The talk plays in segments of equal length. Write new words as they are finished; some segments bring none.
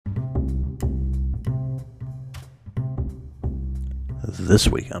This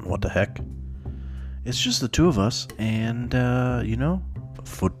week on What the Heck, it's just the two of us, and,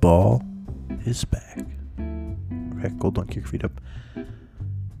 football is back. Okay, cool, don't kick your feet up,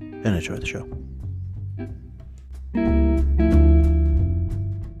 and enjoy the show.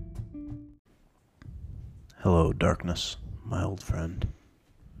 Hello, darkness, my old friend.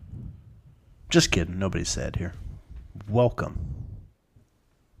 Just kidding, nobody's sad here. Welcome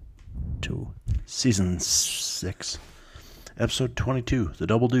to Season 6, Episode 22, The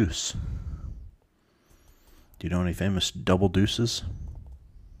Double Deuce. Do you know any famous double deuces?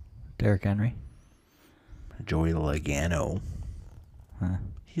 Derrick Henry. Joey Logano. Huh.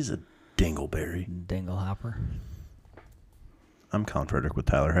 He's a dingleberry. Dinglehopper. I'm Colin Frederick with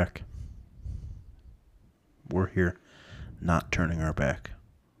Tyler Heck. We're here not turning our back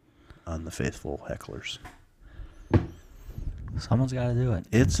on the faithful hecklers. Someone's got to do it.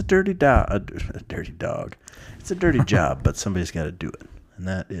 It's a dirty dog. It's a dirty job, but somebody's got to do it. And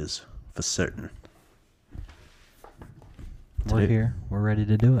that is for certain. We're here. We're ready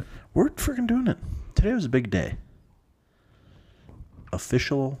to do it. We're freaking doing it. Today was a big day.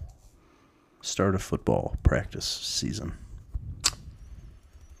 Official start of football practice season.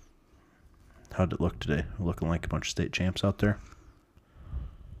 How'd it look today? Looking like a bunch of state champs out there?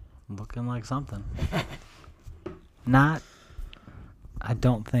 Looking like something. Not, I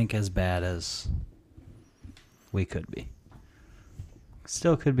don't think as bad as we could be.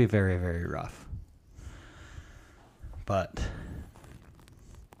 Still could be very, very rough. But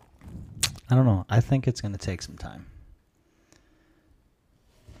I don't know. I think it's going to take some time.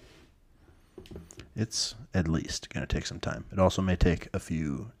 It's at least going to take some time. It also may take a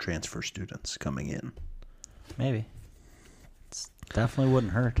few transfer students coming in. Maybe. It definitely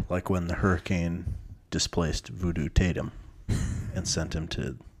wouldn't hurt. Like when the Hurricane displaced Voodoo Tatum and sent him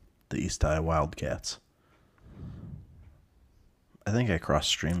to the East Iowa Wildcats. I think I crossed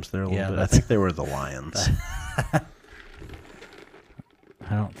streams there a little bit. I think they were the Lions. I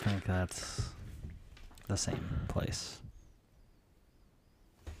don't think that's the same place.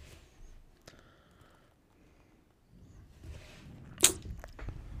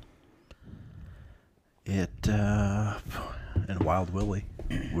 And Wild Willie,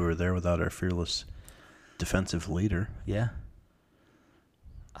 we were there without our fearless defensive leader. Yeah.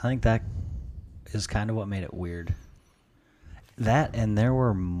 I think that is kind of what made it weird. That, and there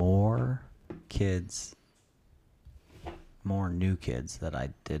were more new kids that I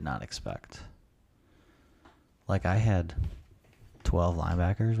did not expect. Like, I had 12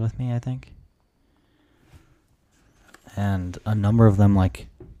 linebackers with me, I think. And a number of them,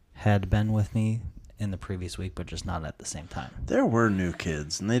 had been with me in the previous week, but just not at the same time. There were new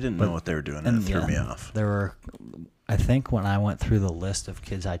kids, and they didn't know what they were doing, and it threw me off. There were, I think when I went through the list of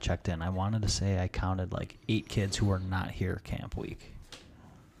kids I checked in, I wanted to say I counted 8 kids who were not here camp week.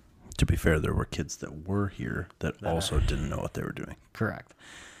 To be fair, there were kids that were here that also didn't know what they were doing. Correct.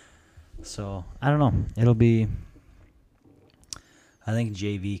 So, I don't know. It'll be, I think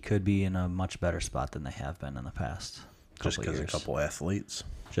JV could be in a much better spot than they have been in the past Just couple because years. a couple athletes.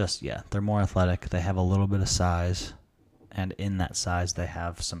 They're more athletic. They have a little bit of size, and in that size, they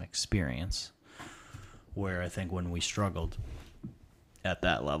have some experience. Where I think when we struggled at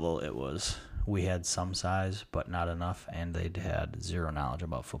that level, it was we had some size, but not enough, and they'd had zero knowledge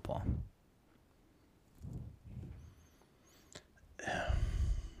about football.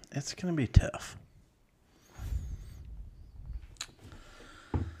 It's going to be tough.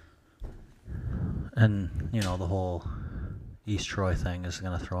 And, the whole East Troy thing is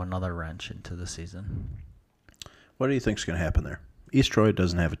going to throw another wrench into the season. What do you think is going to happen there? East Troy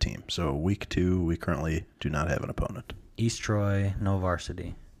doesn't have a team, so week 2, we currently do not have an opponent. East Troy, no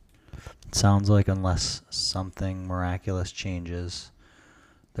varsity. It sounds like unless something miraculous changes,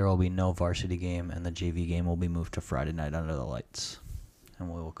 there will be no varsity game, and the JV game will be moved to Friday night under the lights.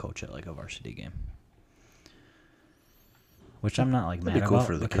 And we will coach it like a varsity game. Which I'm not mad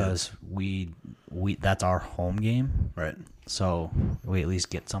about because we that's our home game. Right. So we at least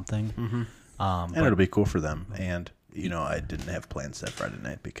get something. Mm-hmm. And it'll be cool for them. And, I didn't have plans that Friday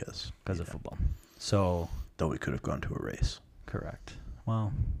night because of football. So though we could have gone to a race. Correct.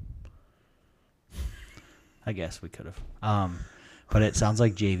 Well, I guess we could have. But it sounds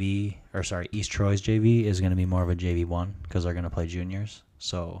like East Troy's JV is going to be more of a JV1 because they're going to play juniors.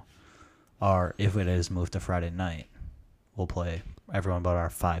 So if it is moved to Friday night, we'll play everyone but our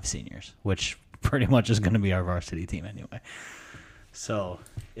 5 seniors, which pretty much is going to be our varsity team anyway. So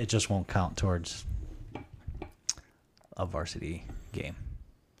it just won't count towards a varsity game.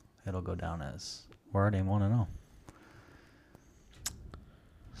 It'll go down as we're already 1-0.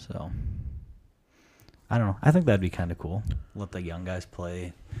 So I don't know. I think that'd be kind of cool. Let the young guys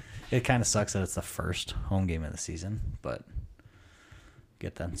play. It kind of sucks that it's the first home game of the season, but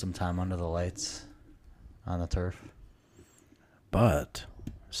get them some time under the lights on the turf. But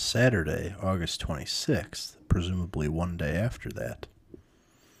Saturday, August 26th, presumably one day after that,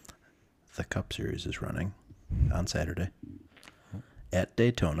 the Cup Series is running on Saturday at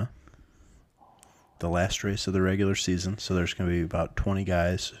Daytona. The last race of the regular season, so there's going to be about 20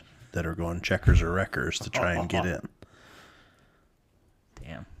 guys that are going checkers or wreckers to try and get in.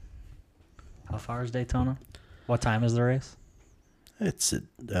 Damn. How far is Daytona? What time is the race? It's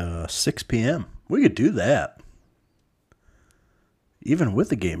at 6 p.m. We could do that. Even with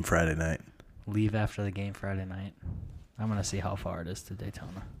the game Friday night. Leave after the game Friday night. I'm going to see how far it is to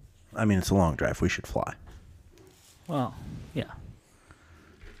Daytona. I mean, it's a long drive. We should fly. Well, yeah.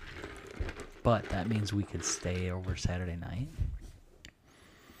 But that means we could stay over Saturday night.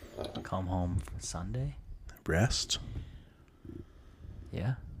 Come home Sunday. Rest.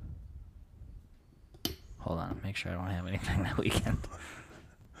 Yeah. Hold on. Make sure I don't have anything that weekend.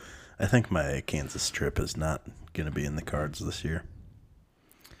 I think my Kansas trip is not going to be in the cards this year.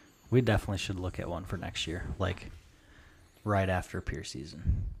 We definitely should look at one for next year. Like, right after Pier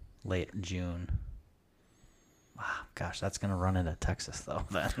season. Late June. Wow, gosh, that's going to run into Texas, though,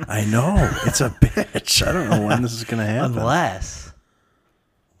 then. I know. It's a bitch. I don't know when this is going to happen. Unless,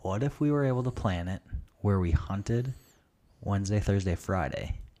 what if we were able to plan it where we hunted Wednesday, Thursday,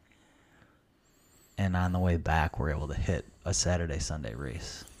 Friday, and on the way back we're able to hit a Saturday, Sunday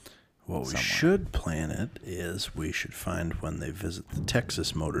race? What we somewhere. should plan it is we should find when they visit the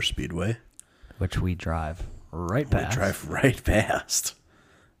Texas Motor Speedway. Which we drive right past. We drive right past.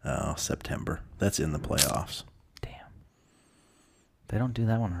 Oh, September. That's in the playoffs. Damn. They don't do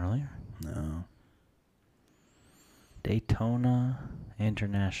that one earlier? No. Daytona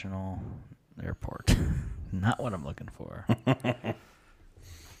International Airport. Not what I'm looking for.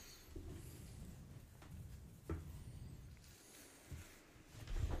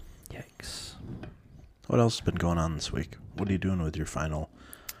 Yikes. What else has been going on this week? What are you doing with your final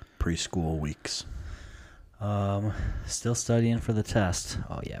preschool weeks? Still studying for the test.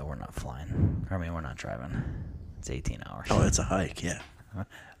 Oh, yeah, we're not flying. I mean, we're not driving. It's 18 hours. Oh, it's a hike, yeah.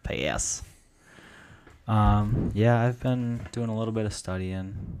 Yes. Yeah, I've been doing a little bit of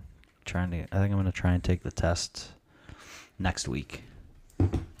studying. I think I'm going to try and take the test next week.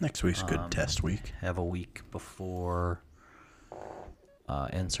 Next week's good test week. Have a week before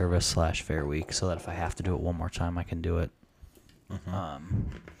in-service / fair week so that if I have to do it one more time, I can do it.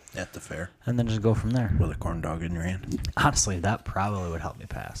 At the fair. And then just go from there. With a corn dog in your hand. Honestly, that probably would help me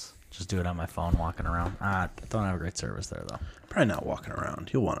pass. Just do it on my phone walking around. I don't have a great service there, though. Probably not walking around.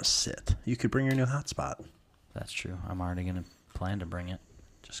 You'll want to sit. You could bring your new hotspot. That's true. I'm already going to plan to bring it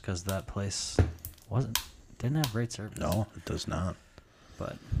just because that place didn't have great service. No, it does not.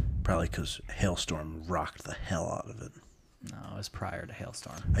 But Probably because Hailstorm rocked the hell out of it. no, it was prior to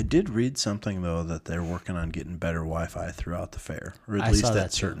Hailstorm. I did read something, though, that they're working on getting better Wi-Fi throughout the fair. Or at I least saw at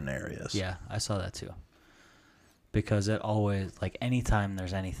that too. certain areas. Yeah, I saw that too. Because it always, like, anytime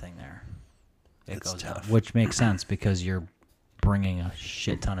there's anything there, it It's goes tough. out. Which makes sense because you're bringing a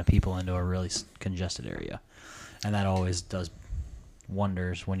shit ton of people into a really congested area. And that always does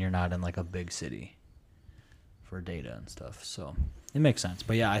wonders when you're not in, like, a big city for data and stuff. So it makes sense.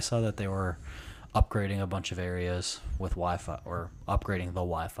 But, yeah, I saw that they were upgrading a bunch of areas with Wi-Fi, or upgrading the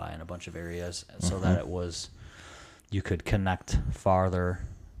Wi-Fi in a bunch of areas so that it was, you could connect farther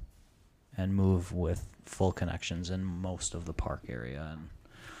and move with full connections in most of the park area. And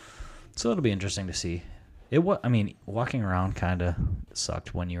so it'll be interesting to see. I mean, walking around kind of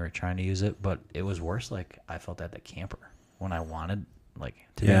sucked when you were trying to use it, but it was worse. Like, I felt at the camper when I wanted, like,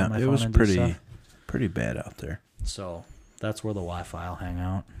 to be on my it phone was and do stuff. pretty bad out there. So that's where the Wi-Fi will hang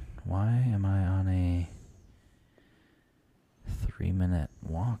out. Why am I on a 3-minute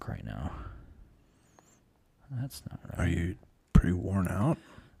walk right now? That's not right. Are you pretty worn out?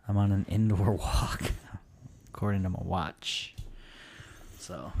 I'm on an indoor walk, according to my watch.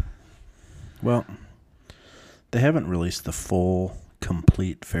 So, Well, they haven't released the full,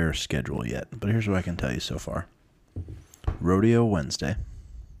 complete fair schedule yet, but here's what I can tell you so far. Rodeo Wednesday,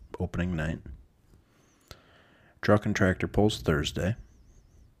 opening night. Truck and tractor pulls Thursday.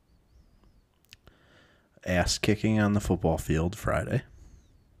 Ass kicking on the football field Friday.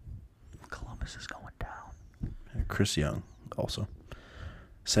 Columbus is going down. Chris Young also.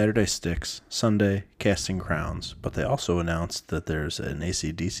 Saturday sticks. Sunday casting crowns. But they also announced that there's an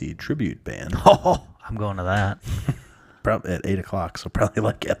AC/DC tribute band. Oh, I'm going to that. Probably at 8 o'clock, so probably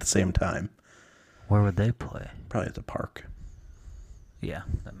like at the same time. Where would they play? Probably at the park. Yeah,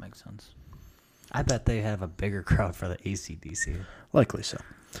 that makes sense. I bet they have a bigger crowd for the AC/DC. Likely so.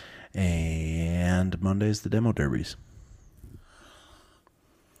 And Monday's the demo derbies.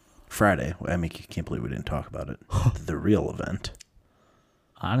 Friday, I mean, I can't believe we didn't talk about it. The real event.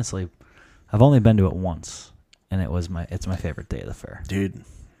 Honestly, I've only been to it once, and it's my favorite day of the fair. Dude,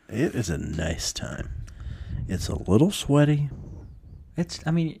 it is a nice time. It's a little sweaty. It's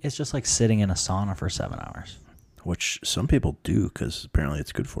just like sitting in a sauna for 7 hours. Which some people do because apparently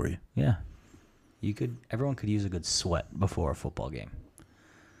it's good for you. Yeah. Everyone could use a good sweat before a football game.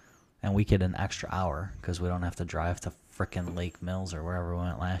 And we get an extra hour because we don't have to drive to frickin' Lake Mills or wherever we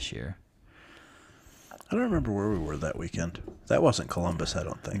went last year. I don't remember where we were that weekend. That wasn't Columbus, I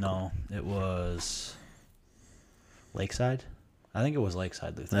don't think. No, it was Lakeside. I think it was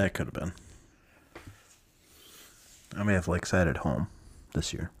Lakeside, Lutheran. That could have been. I may have Lakeside at home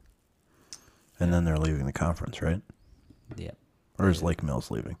this year. And then they're leaving the conference, right? Yep. Or is Lake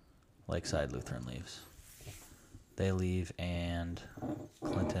Mills leaving? Lakeside Lutheran leaves. They leave, and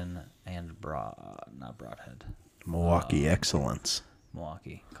Clinton and not Broadhead. Milwaukee Excellence.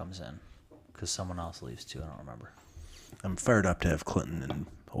 Milwaukee comes in because someone else leaves too. I don't remember. I'm fired up to have Clinton and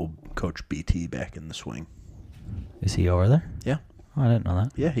old Coach BT back in the swing. Is he over there? Yeah. Oh, I didn't know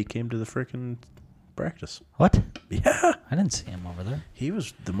that. Yeah, he came to the freaking practice. What? Yeah. I didn't see him over there. He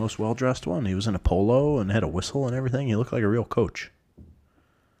was the most well-dressed one. He was in a polo and had a whistle and everything. He looked like a real coach.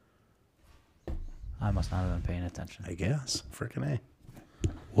 I must not have been paying attention. I guess. Freaking A.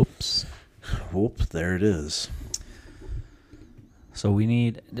 Whoops. Whoop, there it is. So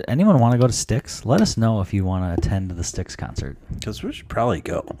anyone want to go to Styx? Let us know if you want to attend the Styx concert. Because we should probably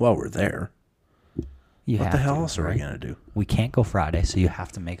go while we're there. What the hell else are we going to do? We can't go Friday, so you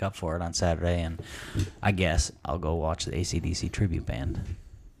have to make up for it on Saturday, and I guess I'll go watch the AC/DC tribute band.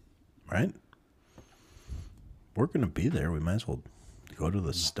 Right? We're going to be there. We might as well go to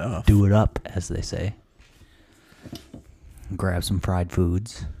the stuff. Do it up, as they say. Grab some fried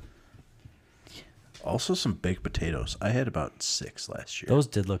foods. Also some baked potatoes. I had about 6 last year. Those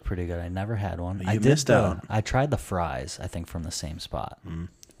did look pretty good. I never had one. You missed out. I tried the fries, I think, from the same spot,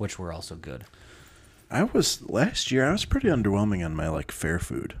 which were also good. Last year, I was pretty underwhelming on my, fair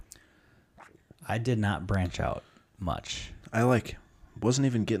food. I did not branch out much. I, wasn't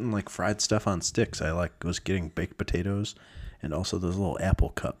even getting, fried stuff on sticks. I, was getting baked potatoes and also those little apple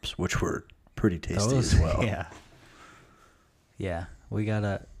cups, which were pretty tasty as well. Yeah. Yeah.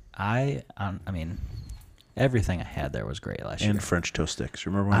 Everything I had there was great last year. And French toast sticks.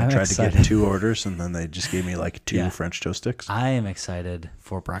 Remember when I tried to get 2 orders and then they just gave me, 2 French toast sticks? I am excited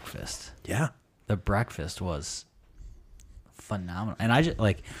for breakfast. Yeah. The breakfast was phenomenal. And I just,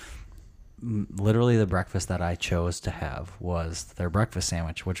 literally the breakfast that I chose to have was their breakfast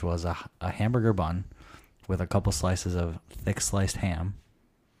sandwich, which was a hamburger bun with a couple slices of thick sliced ham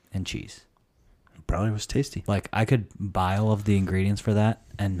and cheese. Probably was tasty. I could buy all of the ingredients for that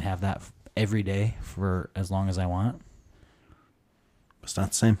and have that every day for as long as I want. It's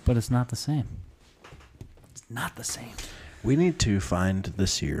not the same. But it's not the same. It's not the same. We need to find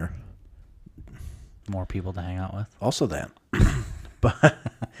this year more people to hang out with. Also that.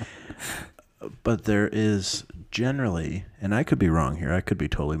 But there is generally, and I could be wrong here, I could be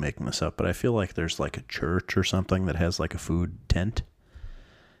totally making this up, but I feel like there's a church or something that has a food tent.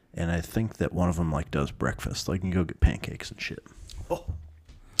 And I think that one of them does breakfast. You can go get pancakes and shit. Oh.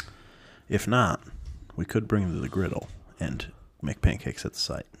 If not, we could bring the griddle and make pancakes at the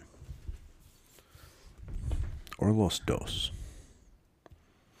site. Or Los Dos.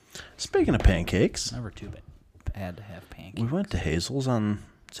 Speaking of pancakes, Never too bad to have pancakes. we went to Hazel's on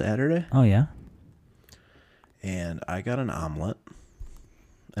Saturday. Oh, yeah? And I got an omelet.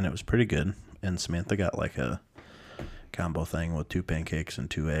 And it was pretty good. And Samantha got a combo thing with 2 pancakes and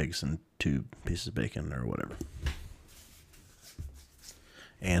 2 eggs and 2 pieces of bacon or whatever.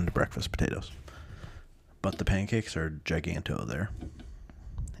 And breakfast potatoes. But the pancakes are giganto there.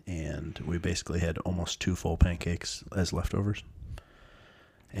 And we basically had almost 2 full pancakes as leftovers.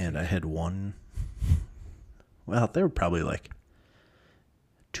 And I had one. Well, they were probably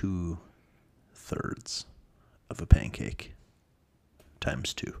 2/3 of a pancake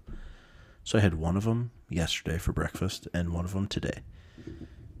times 2. So I had one of them yesterday for breakfast and one of them today.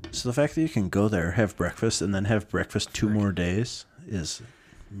 So the fact that you can go there, have breakfast, and then have breakfast 2 more days is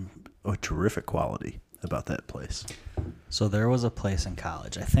a terrific quality about that place. So there was a place in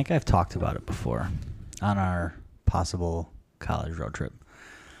college. I think I've talked about it before on our possible college road trip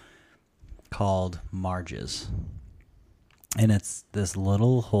called Marge's. And it's this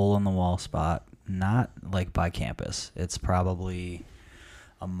little hole-in-the-wall spot, not by campus. It's probably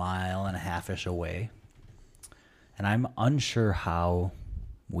a mile and a half-ish away. And I'm unsure how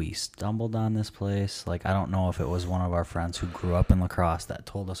we stumbled on this place. Like, I don't know if it was one of our friends who grew up in La Crosse that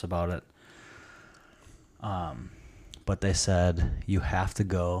told us about it. But they said you have to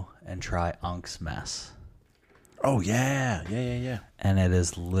go and try Unk's Mess. Oh, yeah. Yeah. And it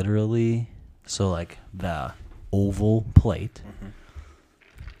is literally, so like the oval plate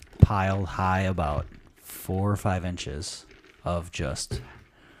piled high about 4 or 5 inches of just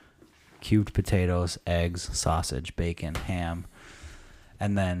cubed potatoes, eggs, sausage, bacon, ham.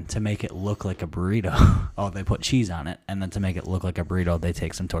 And then to make it look like a burrito, they put cheese on it. And then to make it look like a burrito, they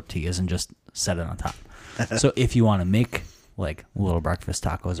take some tortillas and just set it on top. So if you want to make like little breakfast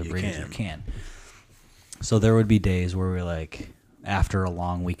tacos or burritos, you can. So there would be days where we're like, after a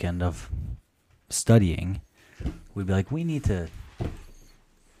long weekend of studying, we'd be like, we need to,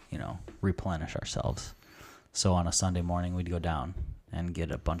 replenish ourselves. So on a Sunday morning, we'd go down and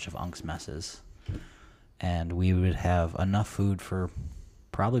get a bunch of Unk's Messes. And we would have enough food for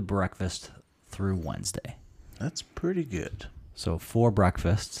probably breakfast through Wednesday. That's pretty good. So 4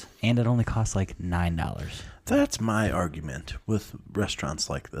 breakfasts, and it only costs like $9. That's my argument with restaurants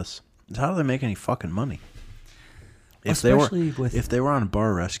like this. Is how do they make any fucking money? If they were on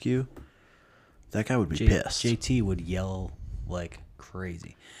Bar Rescue, that guy would be pissed. JT would yell like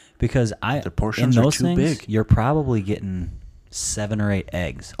crazy. Because the portions in those are too things, big. You're probably getting 7 or 8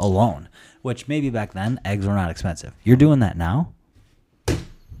 eggs alone, which maybe back then eggs were not expensive. You're doing that now,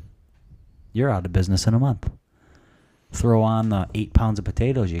 you're out of business in a month. Throw on the 8 pounds of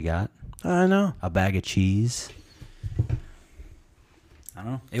potatoes you got. I know. A bag of cheese. I don't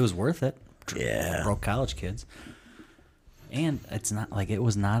know. It was worth it. Yeah. Broke college kids. And it's not like it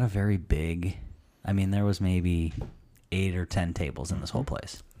was not a very big. I mean, there was maybe 8 or 10 tables in this whole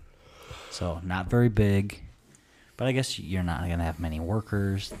place. So not very big. But I guess you're not going to have many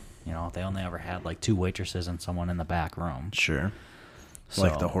workers. They only ever had like 2 waitresses and someone in the back room. Sure. So,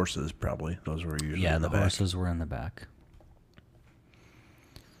 like the horses, probably. Those were usually in the back. Horses were in the back.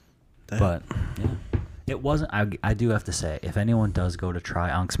 But, yeah. It wasn't, I do have to say, if anyone does go to try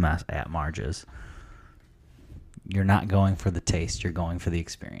Unk's Mess at Marge's, you're not going for the taste, you're going for the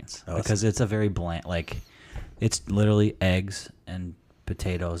experience. Because it's a very bland, like, it's literally eggs and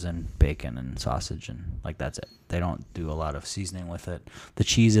potatoes and bacon and sausage and, like, that's it. They don't do a lot of seasoning with it. The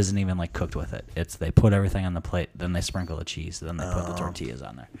cheese isn't even, like, cooked with it. It's, they put everything on the plate, then they sprinkle the cheese, then they put the tortillas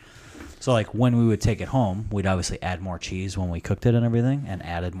on there. So, like, when we would take it home, we'd obviously add more cheese when we cooked it and everything and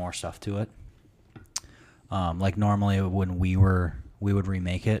added more stuff to it. Like, normally when we would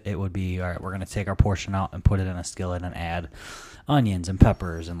remake it, it would be, all right, we're going to take our portion out and put it in a skillet and add onions and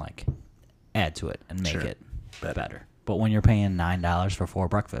peppers and, like, add to it and make it better. But when you're paying $9 for 4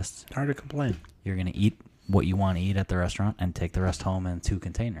 breakfasts, hard to complain. You're going to eat what you want to eat at the restaurant and take the rest home in 2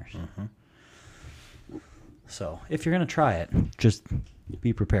 containers. Mm-hmm. So if you're going to try it, just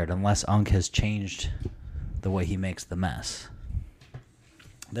be prepared. Unless Unk has changed the way he makes the mess.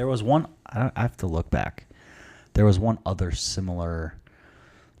 There was one, I have to look back. There was one other similar,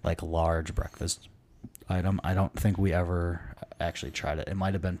 like, large breakfast item. I don't think we ever actually tried it. It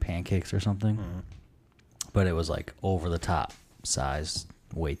might have been pancakes or something. Mm-hmm. But it was, like, over-the-top size,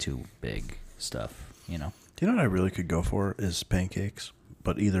 way too big stuff, Do you know what I really could go for is pancakes,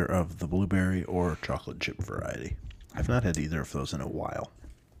 but either of the blueberry or chocolate chip variety. I've not had either of those in a while.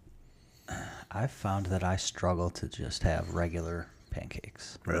 I've found that I struggle to just have regular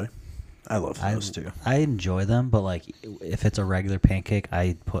pancakes. Really? I love those too. I enjoy them, but like if it's a regular pancake,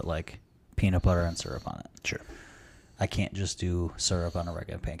 I put like peanut butter and syrup on it. Sure. I can't just do syrup on a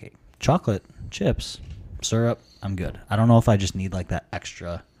regular pancake. Chocolate, chips, syrup, I'm good. I don't know if I just need like that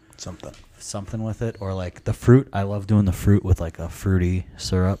extra something with it, or like the fruit. I love doing the fruit with like a fruity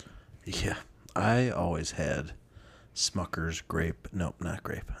syrup. Yeah. I always had Smucker's grape. Nope, not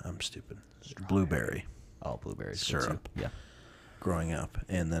grape. I'm stupid. Blueberry. Oh, blueberry syrup. Yeah. Growing up,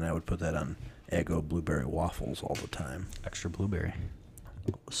 and then I would put that on Eggo blueberry waffles all the time. Extra blueberry.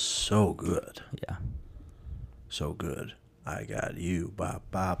 So good. Yeah. So good. I got you. Bop,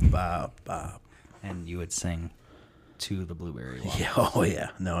 bop, bop, bop. And you would sing to the blueberry waffles. Yeah, oh, yeah.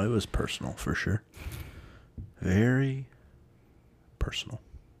 No, it was personal for sure. Very personal.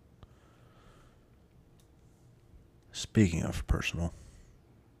 Speaking of personal,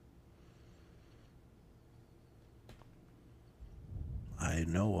 I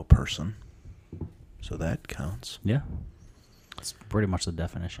know a person, so that counts. Yeah. That's pretty much the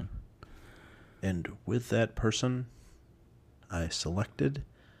definition. And with that person, I selected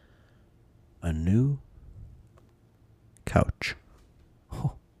a new couch.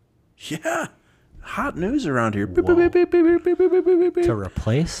 Oh. Yeah. Hot news around here. Beep, beep, beep, beep, beep, beep, beep, beep, beep. To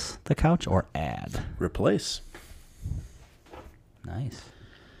replace the couch or add? Replace. Nice.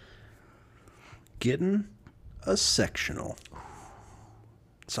 getting a sectional.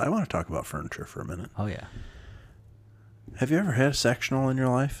 So I want to talk about furniture for a minute. Oh, yeah. Have you ever had a sectional in your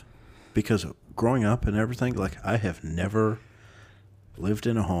life? Because growing up and everything, like, I have never lived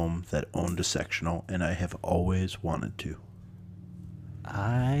in a home that owned a sectional, and I have always wanted to.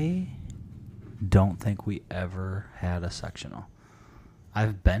 I don't think we ever had a sectional.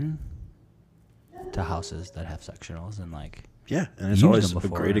 I've been to houses that have sectionals and, like, Yeah, and it's used always them a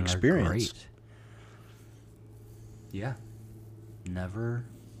before, great and they're experience. great. Yeah. Never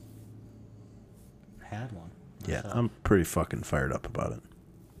had one. Yeah, myself. I'm pretty fucking fired up about it.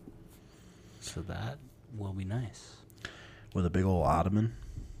 So that will be nice. With a big old ottoman.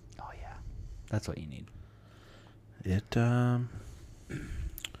 Oh, yeah. That's what you need.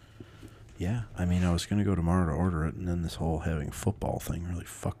 Yeah, I mean, I was going to go tomorrow to order it, and then this whole having football thing really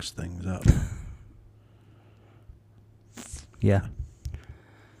fucks things up. Yeah.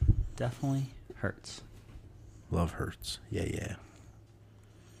 Definitely hurts. Love hurts. Yeah, yeah.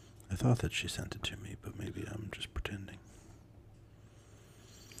 I thought that she sent it to me, but maybe I'm just pretending.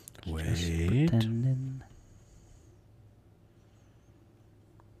 Wait. Just pretending.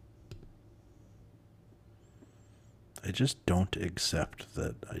 I just don't accept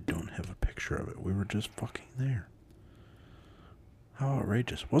that I don't have a picture of it. We were just fucking there. How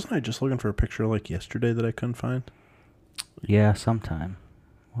outrageous. Wasn't I just looking for a picture like yesterday that I couldn't find? Yeah, sometime.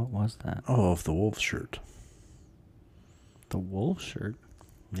 What was that? Oh, of the wolf shirt. The wolf shirt?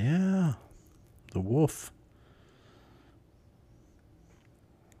 Yeah. The wolf.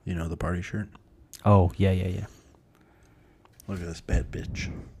 You know, the party shirt? Oh, yeah, yeah, yeah. Look at this bad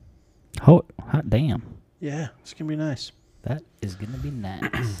bitch. Oh, hot damn. Yeah, it's going to be nice. That is going to be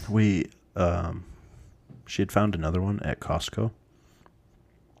nice. She had found another one at Costco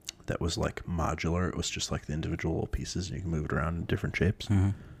that was like modular. It was just like the individual little pieces, and you can move it around in different shapes. Mm-hmm.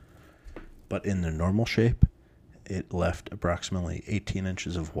 But in the normal shape, it left approximately 18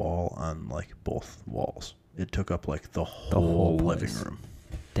 inches of wall on like both walls. It took up like the whole living place. room.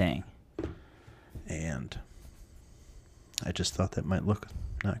 Dang. And I just thought that might look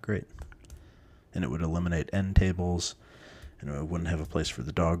not great. And it would eliminate end tables, and it wouldn't have a place for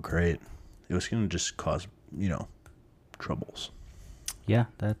the dog crate. It was going to just cause, troubles. Yeah,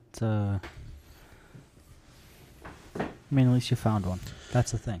 that, I mean, at least you found one.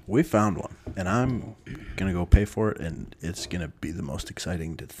 That's the thing. We found one, and I'm going to go pay for it, and it's going to be the most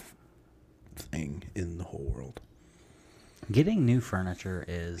exciting thing in the whole world. Getting new furniture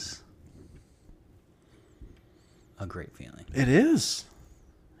is a great feeling. It is.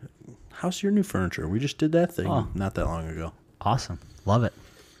 How's your new furniture? We just did that thing not that long ago. Awesome. Love it.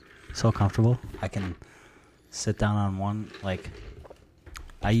 So comfortable. I can sit down on one, like,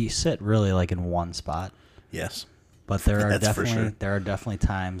 I sit really like in one spot. Yes. But there are That's for sure. definitely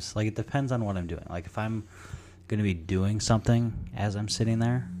times, like, it depends on what I'm doing. Like, if I'm going to be doing something as I'm sitting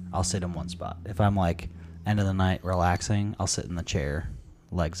there, I'll sit in one spot. If I'm like end of the night relaxing, I'll sit in the chair,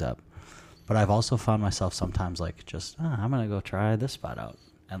 legs up. But I've also found myself sometimes like just, I'm going to go try this spot out.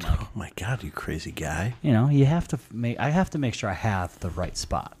 And like, Oh my God, you crazy guy. you have to I have to make sure I have the right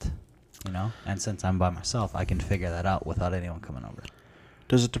spot, And since I'm by myself, I can figure that out without anyone coming over.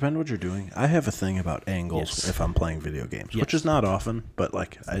 Does it depend what you're doing? I have a thing about angles Yes. if I'm playing video games, which Yes. is not often, but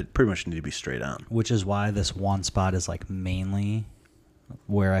like I pretty much need to be straight on. Which is why this one spot is like mainly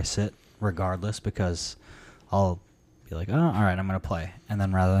where I sit regardless, because I'll be like, oh, all right, I'm going to play. And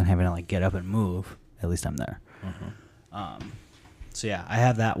then rather than having to like get up and move, at least I'm there. Mm-hmm. So yeah, I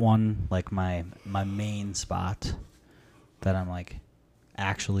have that one, like my main spot that I'm like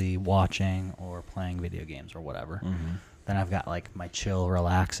actually watching or playing video games or whatever. Mm-hmm. Then I've got like my chill,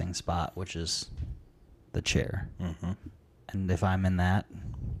 relaxing spot, which is the chair. Mm-hmm. And if I'm in that,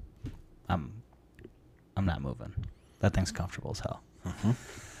 I'm not moving. That thing's comfortable as hell. Mm-hmm.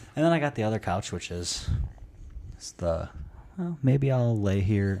 And then I got the other couch, which is maybe I'll lay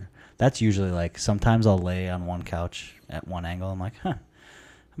here. That's usually like, sometimes I'll lay on one couch at one angle. I'm like, I'm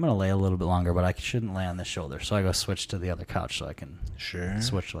going to lay a little bit longer, but I shouldn't lay on this shoulder. So I go switch to the other couch so I can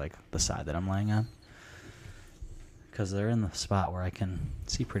switch like the side that I'm laying on. Because they're in the spot where I can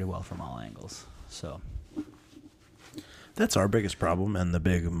see pretty well from all angles. So That's our biggest problem, and the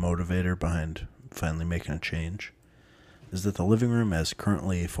big motivator behind finally making a change is that the living room as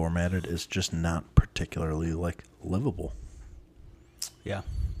currently formatted is just not particularly like livable. yeah.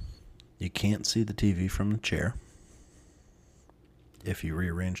 You can't see the TV from the chair. If you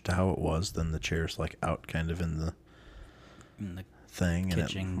rearrange to how it was, then the chair's like out kind of in the thing,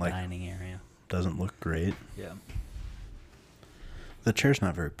 Kitchen, and it like dining area. doesn't look great. Yeah. The chair's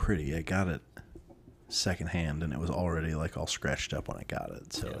not very pretty. I got it secondhand, and it was already like all scratched up when I got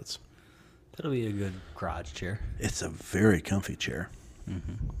it. So Yeah. it's That'll be a good garage chair. It's a very comfy chair.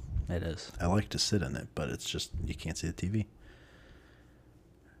 Mm-hmm. It is. I like to sit in it, but it's just you can't see the TV.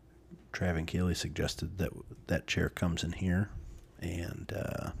 Trav and Kaylee suggested that that chair comes in here, and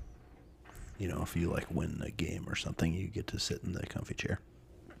if you like win a game or something, you get to sit in the comfy chair.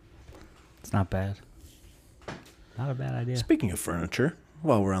 It's not bad. Not a bad idea. Speaking of furniture,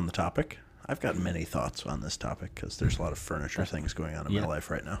 while we're on the topic, I've got many thoughts on this topic because there's a lot of furniture things going on in my life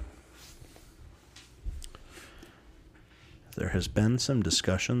right now. There has been some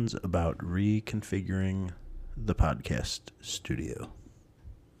discussions about reconfiguring the podcast studio.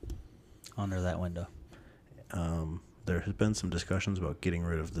 Under that window. There has been some discussions about getting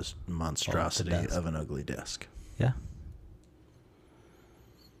rid of this monstrosity of an ugly desk. Yeah.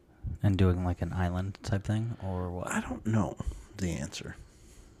 And doing like an island type thing, or what? I don't know the answer.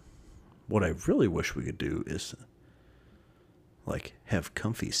 What I really wish we could do is like have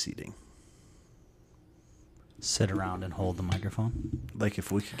comfy seating. Sit around and hold the microphone. Like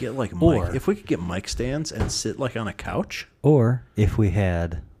if we could get like mic stands and sit like on a couch. Or if we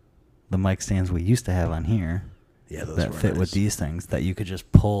had the mic stands we used to have on here, those that were fit nice. with these things that you could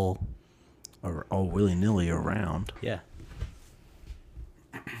just pull or all willy-nilly around. Yeah.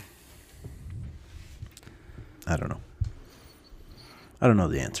 I don't know. I don't know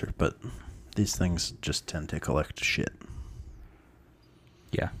the answer, but these things just tend to collect shit.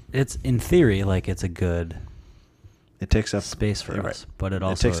 Yeah. It's in theory like it's a good It takes up space for us, right. but it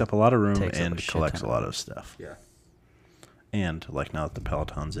also takes up a lot of room takes up and a shit collects a ton lot of of stuff. Yeah. And like now that the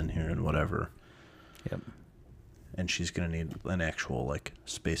Peloton's in here and whatever. Yep. And she's gonna need an actual like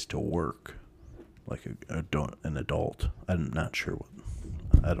space to work, like an adult. I'm not sure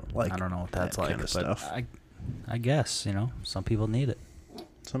what. I don't know what that's like, kind of but stuff. I guess some people need it.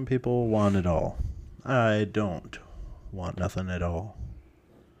 Some people want it all. I don't want nothing at all.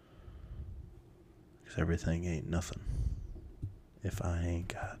 Because everything ain't nothing if I ain't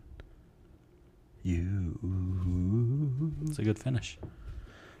got you. It's a good finish.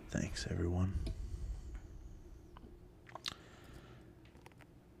 Thanks, everyone.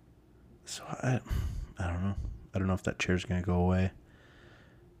 So I don't know. I don't know if that chair's going to go away.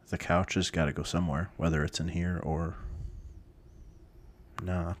 The couch has got to go somewhere, whether it's in here or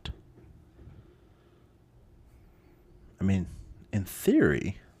not. I mean, in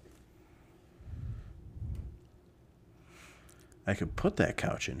theory, I could put that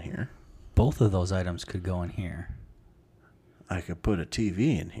couch in here. Both of those items could go in here. I could put a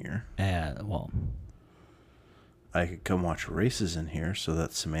TV in here. Well, I could come watch races in here so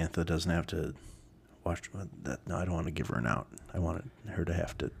that Samantha doesn't have to watch that. No, I don't want to give her an out. I want her to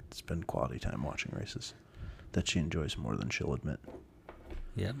have to spend quality time watching races that she enjoys more than she'll admit.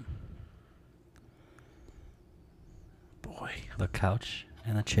 Yep. Boy. The couch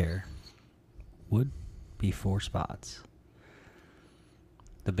and the chair would be 4 spots.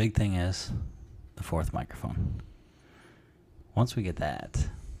 The big thing is the 4th microphone. Once we get that,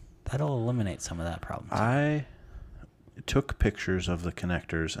 that'll eliminate some of that problem. I took pictures of the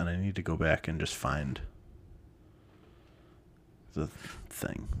connectors, and I need to go back and just find the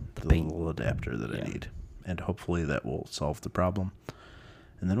thing, the little adapter that I need. And hopefully that will solve the problem.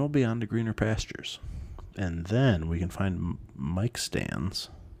 And then we'll be on to greener pastures. And then we can find mic stands,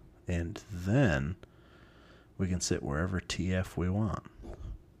 and then we can sit wherever TF we want.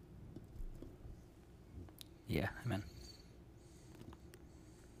 Yeah, amen.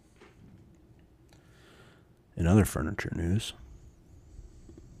 In other furniture news,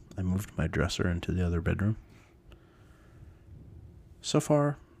 I moved my dresser into the other bedroom. So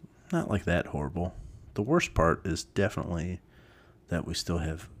far, not like that horrible. The worst part is definitely that we still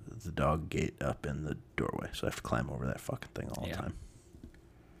have the dog gate up in the doorway, so I have to climb over that fucking thing all the time.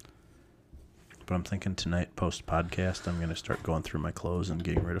 But I'm thinking tonight, post-podcast, I'm going to start going through my clothes and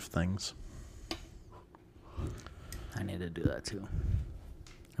getting rid of things. I need to do that too.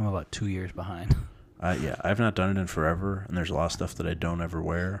 I'm about 2 years behind. I've not done it in forever, and there's a lot of stuff that I don't ever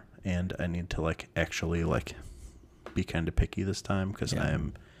wear, and I need to actually be kind of picky this time because I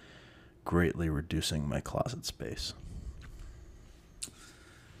am greatly reducing my closet space.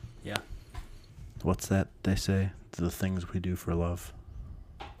 Yeah. What's that they say? The things we do for love.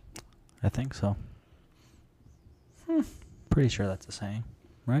 I think so. Pretty sure that's a saying,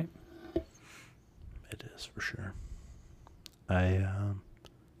 right? It is for sure.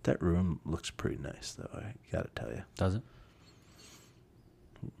 That room looks pretty nice, though. I gotta tell you. Does it?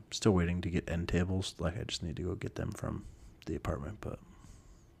 I'm still waiting to get end tables. I just need to go get them from the apartment, but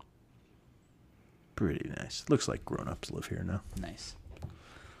pretty nice. Looks like grown-ups live here now. Nice.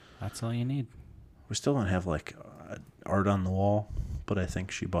 That's all you need. We still don't have art on the wall, but I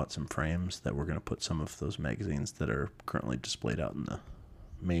think she bought some frames that we're going to put some of those magazines that are currently displayed out in the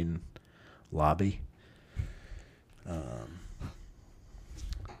main lobby. I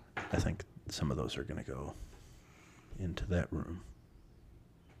think some of those are going to go into that room.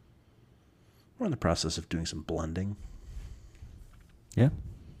 We're in the process of doing some blending. Yeah.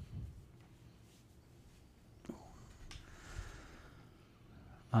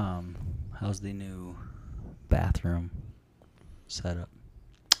 How's the new bathroom setup?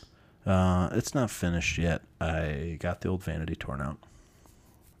 It's not finished yet. I got the old vanity torn out.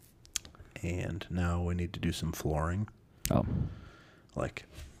 And now we need to do some flooring. Oh. Like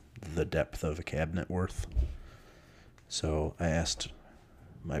the depth of a cabinet worth. So I asked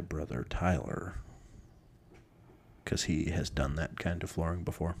my brother Tyler, because he has done that kind of flooring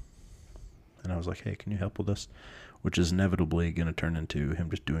before. And I was like, hey, can you help with this? Which is inevitably going to turn into him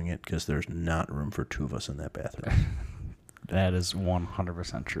just doing it because there's not room for two of us in that bathroom. That is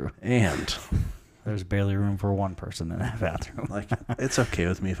 100% true. And there's barely room for one person in that bathroom. like, it's okay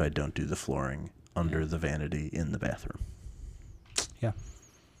with me if I don't do the flooring under the vanity in the bathroom. Yeah.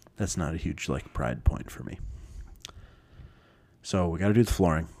 That's not a huge, like, pride point for me. So we got to do the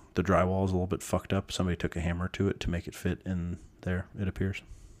flooring. The drywall is a little bit fucked up. Somebody took a hammer to it to make it fit in there, it appears.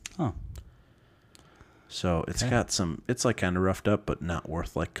 Oh. So it's got some, it's like kind of roughed up, but not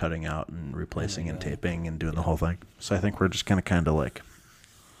worth like cutting out and replacing and taping and doing the whole thing. So I think we're just going to kind of like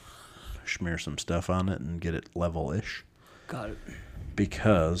smear some stuff on it and get it level-ish. Got it.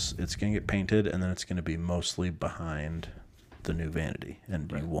 Because it's going to get painted and then it's going to be mostly behind the new vanity and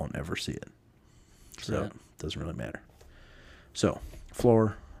you won't ever see it. So it doesn't really matter. So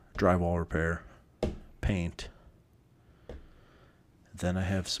floor, drywall repair, paint. Then I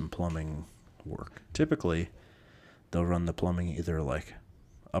have some plumbing work. Typically, they'll run the plumbing either like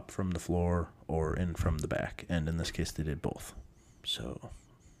up from the floor or in from the back. And in this case, they did both. So,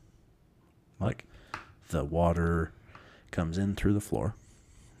 like, the water comes in through the floor.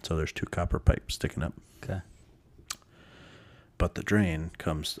 So there's 2 copper pipes sticking up. Okay. But the drain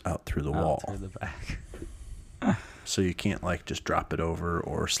comes out through the wall. Through the back. So you can't like just drop it over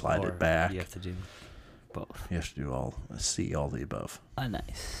or slide it back. You have to do both. You have to do all the above.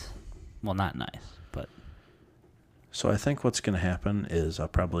 Nice. Well, not nice, but. So I think what's going to happen is I'll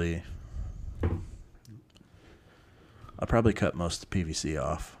probably cut most of the PVC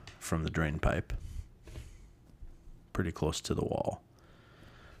off from the drain pipe, pretty close to the wall.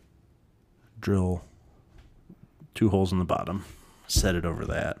 Drill 2 holes in the bottom, set it over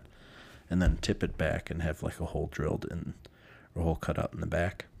that, and then tip it back and have like a hole drilled in, or a hole cut out in the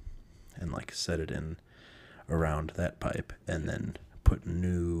back, and like set it in around that pipe, and then put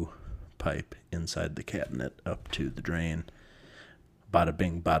new pipe inside the cabinet up to the drain. Bada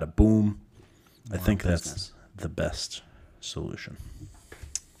bing, bada boom. I think that's the best solution.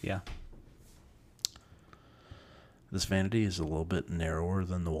 Yeah. This vanity is a little bit narrower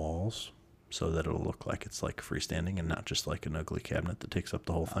than the walls, so that it'll look like it's like freestanding and not just like an ugly cabinet that takes up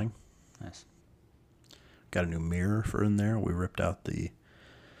the whole thing. Nice. Got a new mirror for in there. We ripped out the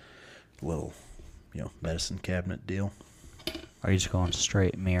little, medicine cabinet deal. Are you just going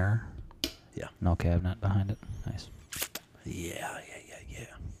straight mirror? Yeah. No cabinet behind it? Nice. Yeah.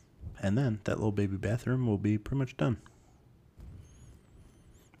 And then that little baby bathroom will be pretty much done,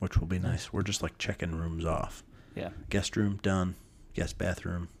 which will be nice. We're just like checking rooms off. Yeah. Guest room, done. Guest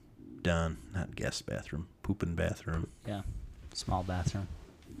bathroom, done. Not guest bathroom, pooping bathroom. Yeah. Small bathroom.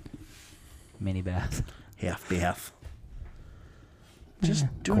 Mini bath. Half bath. Just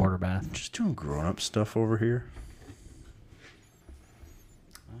doing quarter bath. Just doing grown-up stuff over here.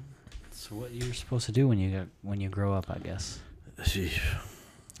 So what you're supposed to do when you grow up, I guess.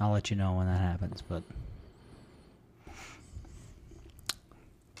 I'll let you know when that happens, but.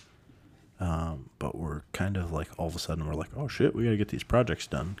 But we're kind of like all of a sudden we're like, oh shit, we gotta get these projects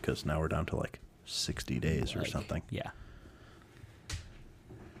done because now we're down to like 60 days or something. Yeah.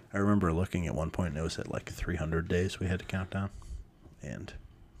 I remember looking at one point and it was at like 300 days we had to count down, and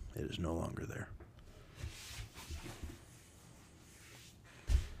it is no longer there.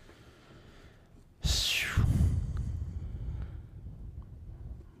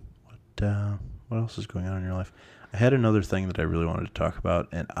 What else is going on in your life? I had another thing that I really wanted to talk about,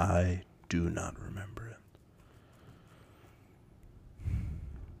 and I do not remember it.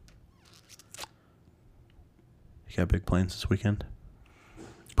 You got big plans this weekend?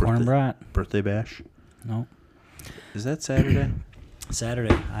 Corn and brat. Birthday bash? No. Is that Saturday?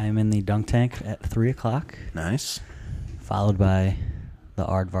 Saturday. I am in the dunk tank at 3 o'clock. Nice. Followed by the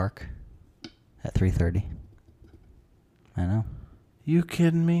Aardvark at 3:30. I know. You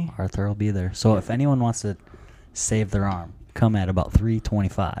kidding me? Arthur will be there. So if anyone wants to save their arm, come at about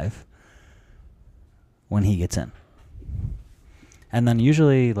 3:25 when he gets in. And then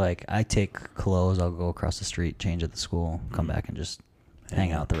usually, like, I take clothes, I'll go across the street, change at the school, come back and just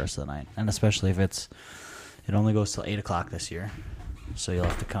hang out the rest of the night. And especially if it only goes till 8 o'clock this year. So you'll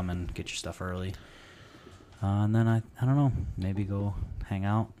have to come and get your stuff early. And then I don't know, maybe go hang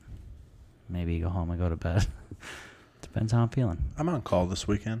out. Maybe go home and go to bed. Depends how I'm feeling. I'm on call this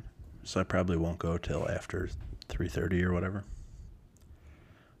weekend, so I probably won't go till after 3:30 or whatever.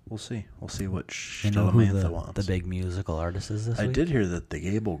 We'll see. We'll see what You know who Stillamantha wants. the big musical artist is this I week? did hear that the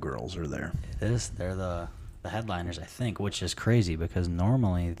Gable Girls are there. It is. They're the headliners, I think, which is crazy because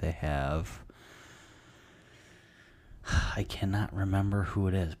normally they have... I cannot remember who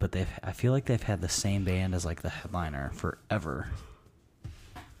it is, but I feel like they've had the same band as like the headliner forever.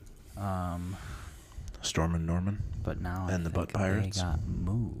 Storm and Norman. But now And I the think Butt Pirates. they got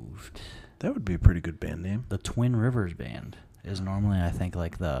moved. That would be a pretty good band name. The Twin Rivers Band is normally, I think,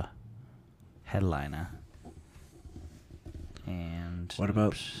 like the headliner. And What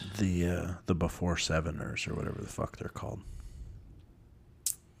about the Before Seveners or whatever the fuck they're called?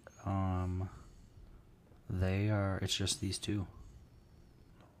 It's just these two.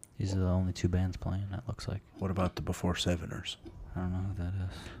 These are the only two bands playing, that looks like. What about the Before Seveners? I don't know who that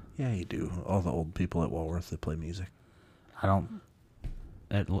is. Yeah, you do. All the old people at Walworth that play music. I don't.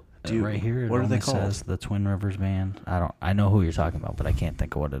 Right here, it what are they only called? says the Twin Rivers Band. I know who you're talking about, but I can't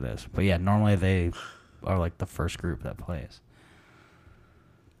think of what it is. But yeah, normally they are like the first group that plays.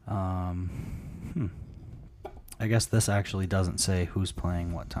 I guess this actually doesn't say who's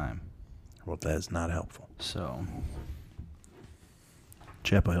playing what time. Well, that is not helpful. So.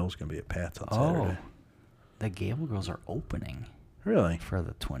 Chapel Hill's going to be at Pat's on Saturday. The Gable Girls are opening Really? for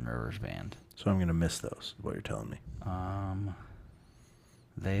the Twin Rivers Band. So I'm going to miss those, what you're telling me.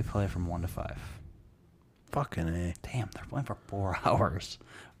 They play from 1 to 5. Fucking A. Damn, they're playing for 4 hours.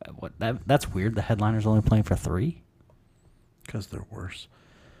 That's weird. The headliner's only playing for 3? Because they're worse.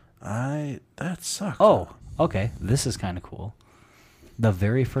 That sucks. Oh, okay. This is kind of cool. The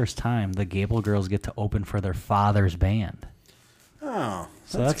very first time the Gable Girls get to open for their father's band. Oh,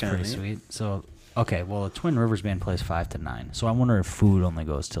 So that's kinda pretty neat. sweet. So, okay, well, the Twin Rivers Band plays 5 to 9. So I wonder if food only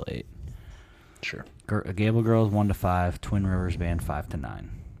goes till 8. Sure. Gable Girls 1 to 5, Twin Rivers Band 5 to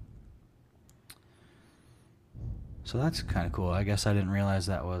 9. So that's kind of cool. I guess I didn't realize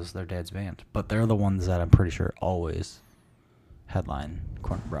that was their dad's band, but they're the ones that I'm pretty sure always headline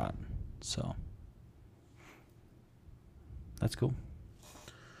Corner Brat. So that's cool.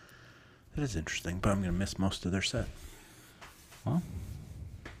 That is interesting, but I'm going to miss most of their set. Well,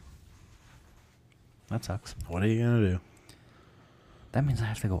 that sucks. What are you going to do? That means I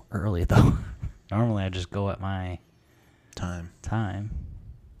have to go early though. Normally I just go at my Time.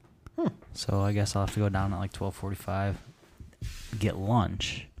 So I guess I'll have to go down at like 12:45, get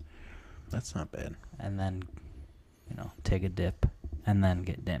lunch, That's not bad. and then, take a dip, and then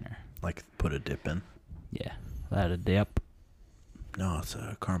get dinner. Like, put a dip in. Yeah, that a dip. No, it's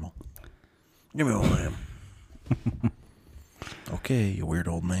a caramel. Give me a lamb. Okay, you weird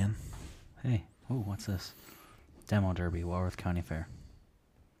old man. Hey, what's this? Demo Derby, Walworth County Fair.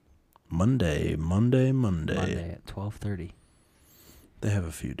 Monday. Monday at 12:30. They have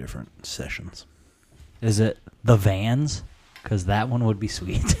a few different sessions. Is it the vans? Because that one would be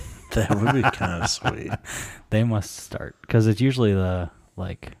sweet. That would be kind of sweet. They must start. Because it's usually the,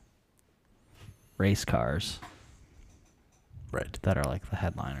 race cars Right. that are, the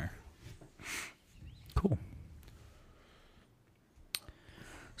headliner. Cool.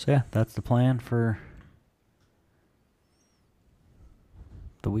 So, yeah, that's the plan for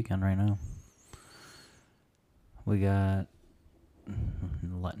the weekend right now. We got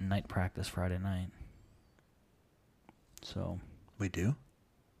night practice Friday night. So, We do?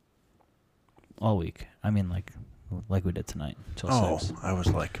 all week. I mean, like we did tonight till 6. I was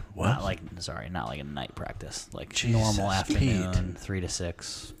like, what? Not like a night practice. Like Jesus, normal afternoon, Pete. 3 to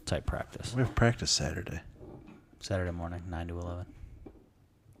 6 type practice. We have practice Saturday. Saturday morning, 9 to 11.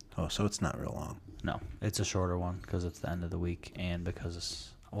 Oh, so it's not real long. No, it's a shorter one because it's the end of the week and because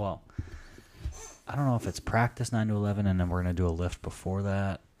I don't know if it's practice 9 to 11 and then we're going to do a lift before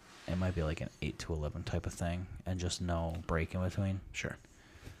that. It might be like an 8 to 11 type of thing and just no break in between. Sure.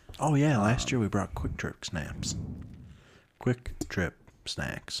 Oh, yeah, last year we brought Quick Trip snaps. Quick Trip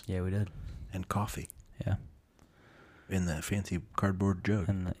snacks. Yeah, we did. And coffee. Yeah. In that fancy cardboard jug.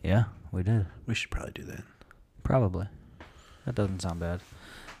 And yeah, we did. We should probably do that. Probably. That doesn't sound bad.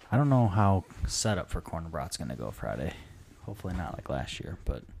 I don't know how setup for Corner Brat's going to go Friday. Hopefully not like last year,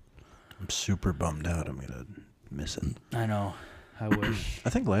 but I'm super bummed out. I'm going to miss it. I know. I wish. I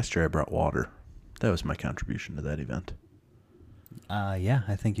think last year I brought water. That was my contribution to that event. Yeah,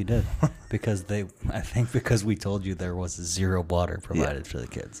 I think you did. because we told you there was zero water provided for the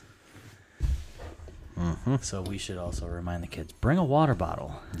kids. Mm-hmm. So we should also remind the kids, bring a water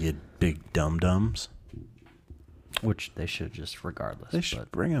bottle. You big dum-dums. Which they should just regardless. They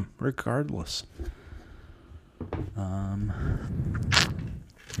should bring them regardless.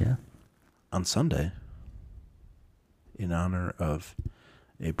 Yeah. On Sunday, in honor of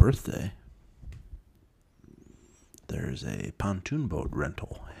a birthday, there's a pontoon boat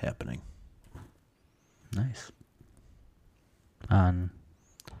rental happening. Nice. On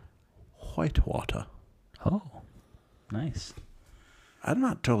Whitewater. Oh, nice. I'm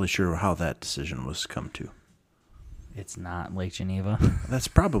not totally sure how that decision was come to. It's not Lake Geneva. That's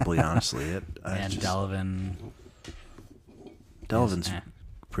probably honestly it. And Delavan. Delavan's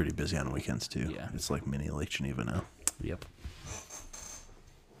pretty busy on weekends too. Yeah. It's like mini Lake Geneva now. Yep.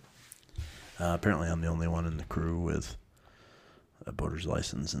 Apparently I'm the only one in the crew with a boater's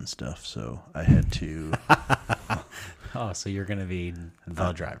license and stuff, so I had to... Oh, so you're going to be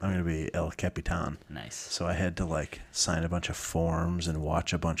the driver. I'm going to be El Capitan. Nice. So I had to sign a bunch of forms and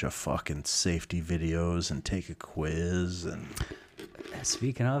watch a bunch of fucking safety videos and take a quiz. And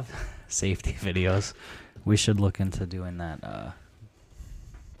speaking of safety videos, we should look into doing that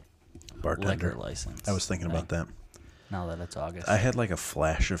bartender liquor license. I was thinking about that. Now that it's August. I had a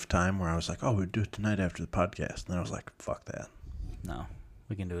flash of time where I was like, oh, we'd do it tonight after the podcast. And then I was like, fuck that. No,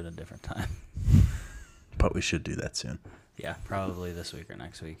 we can do it a different time. But we should do that soon. Yeah, probably this week or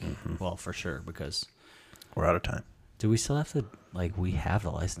next week. Mm-hmm. Well, for sure, because... We're out of time. Do we still have to... we have the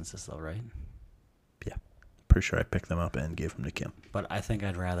licenses, though, right? Yeah. Pretty sure I picked them up and gave them to Kim. But I think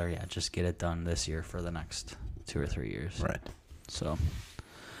I'd rather, just get it done this year for the next 2 or 3 years. Right. So...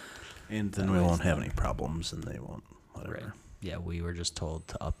 And then we won't have any problems, and they won't... Whatever. Right. Yeah, we were just told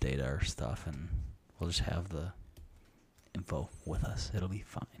to update our stuff, and we'll just have the info with us. It'll be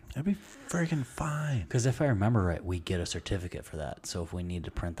fine. It'll be freaking fine. Because if I remember right, we get a certificate for that. So if we need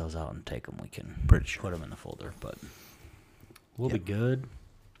to print those out and take them, we can Pretty sure. put them in the folder. But we'll Yep. be good.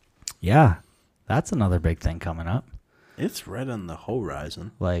 Yeah, that's another big thing coming up. It's right on the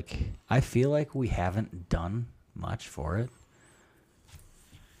horizon. I feel like we haven't done much for it.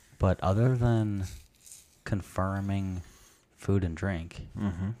 But other than confirming food and drink,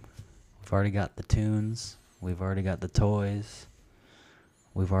 we've already got the tunes. We've already got the toys.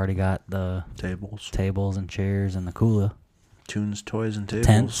 We've already got the tables and chairs and the cooler. Tunes, toys, and tables.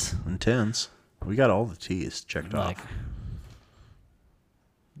 Tents. And tents. We got all the T's checked off.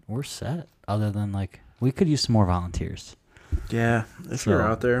 We're set. Other than, we could use some more volunteers. Yeah. If you're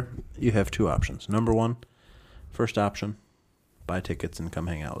out there, you have two options. Number one, first option, buy tickets and come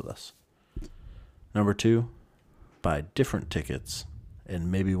hang out with us. Number two, buy different tickets and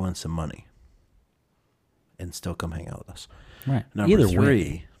maybe win some money and still come hang out with us. Right. Number Either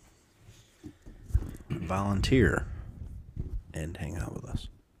three, volunteer and hang out with us.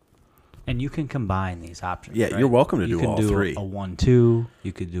 And you can combine these options. Yeah, right? you're welcome to you do all three. You could do a 1-2.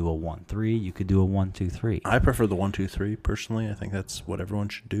 You could do a 1-3. You could do a 1-2-3. I prefer the 1-2-3 personally. I think that's what everyone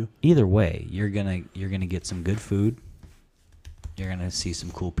should do. Either way, you're gonna get some good food. You're gonna see some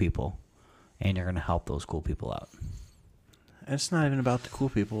cool people, and you're gonna help those cool people out. And it's not even about the cool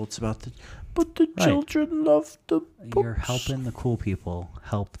people. It's about but the Right. children love the books. You're helping the cool people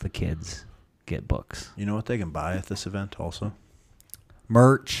help the kids get books. You know what they can buy at this event also?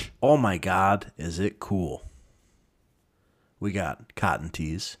 Merch. Oh my God, is it cool? We got cotton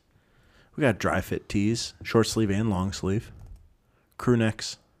tees. We got dry fit tees, short sleeve and long sleeve. Crew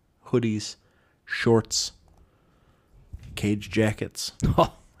necks, hoodies, shorts, cage jackets,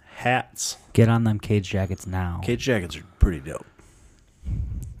 hats. Get on them cage jackets now. Cage jackets are pretty dope.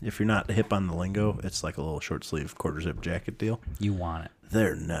 If you're not hip on the lingo, it's like a little short sleeve quarter zip jacket deal. You want it.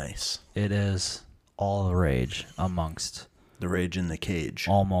 They're nice. It is all the rage amongst The rage in the cage.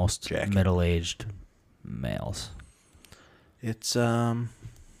 almost jacket. middle-aged males. It's They're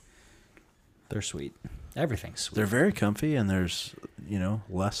sweet. Everything's sweet. they're very comfy, and there's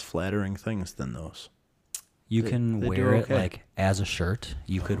less flattering things than those. You They can do wear it okay. as a shirt.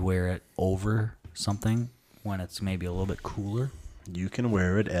 You could wear it over something when it's maybe a little bit cooler. You can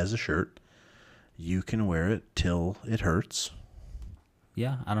wear it as a shirt. You can wear it till it hurts.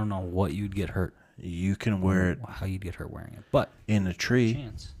 Yeah, I don't know what you'd get hurt. You can wear it How you'd get hurt wearing it, but in a tree.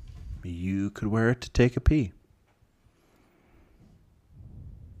 chance. You could wear it to take a pee.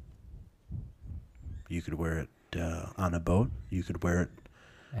 You could wear it on a boat. You could wear it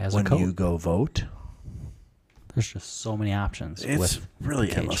As when a coat. you go vote. There's just so many options. It's with really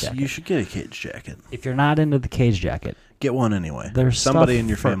the cage endless. jacket. You should get a cage jacket. If you're not into the cage jacket, Get one anyway. there's Somebody stuff in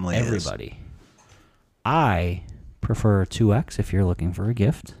your for family is. everybody. I prefer 2X if you're looking for a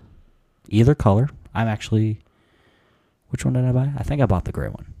gift. Either color. I'm actually... Which one did I buy? I think I bought the gray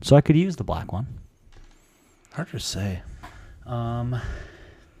one. So I could use the black one. Hard to say. Yeah,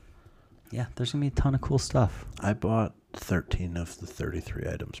 there's going to be a ton of cool stuff. I bought 13 of the 33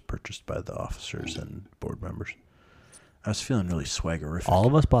 items purchased by the officers and board members. I was feeling really swaggerific. All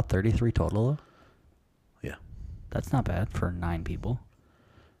of us bought 33 total, though? Yeah. That's not bad for 9 people.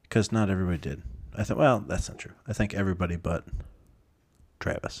 Because not everybody did. Well, that's not true. I think everybody but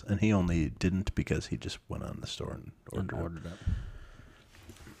Travis. And he only didn't because he just went on the store and ordered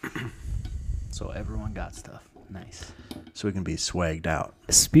it. So everyone got stuff. Nice. So we can be swagged out.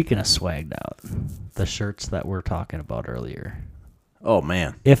 Speaking of swagged out, the shirts that we're talking about earlier. Oh,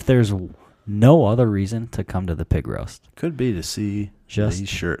 man. If there's no other reason to come to the pig roast. Could be to see these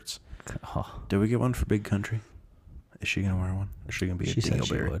shirts. Oh. Did we get one for Big Country? Is she going to wear one? Or is she going to be a She dingleberry? said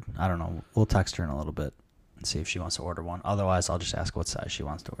she would. I don't know. We'll text her in a little bit and see if she wants to order one. Otherwise, I'll just ask what size she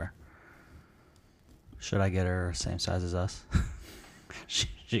wants to wear. Should I get her same size as us?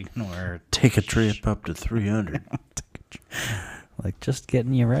 she can wear... Take a trip up to 300. Like, just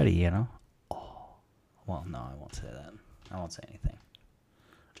getting you ready, you know? Oh. Well, no, I won't say that. I won't say anything.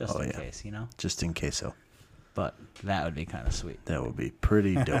 Just in case, you know? Just in case, so. But that would be kind of sweet. That would be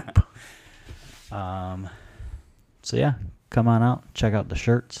pretty dope. So, yeah, come on out. Check out the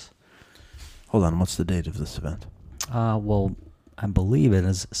shirts. Hold on. What's the date of this event? Well, I believe it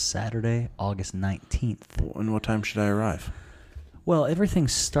is Saturday, August 19th. And what time should I arrive? Well, everything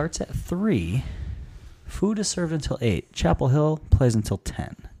starts at 3. Food is served until 8. Chapel Hill plays until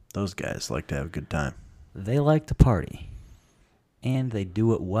 10. Those guys like to have a good time. They like to party. And they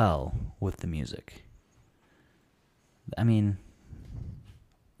do it well with the music. I mean,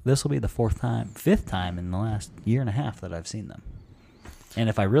 this will be the 5th time in the last year and a half that I've seen them. And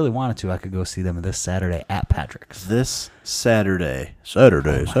if I really wanted to, I could go see them this Saturday at Patrick's. This Saturday.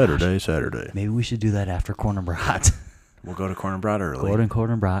 Saturday. Maybe we should do that after Corner Brat. We'll go to Corner Brat early. Go to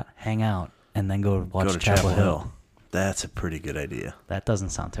Corner Brat, hang out, and then go watch Chapel Hill. That's a pretty good idea. That doesn't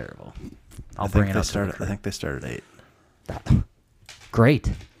sound terrible. I think they start at 8.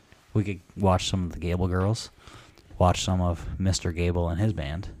 Great. We could watch some of the Gable Girls, watch some of Mr. Gable and his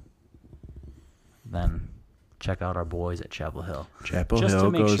band, then check out our boys at Chapel Hill. Chapel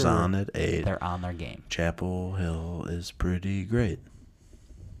Hill goes on at 8. They're on their game. Chapel Hill is pretty great.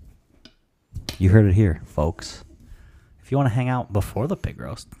 You heard it here, folks. If you want to hang out before the pig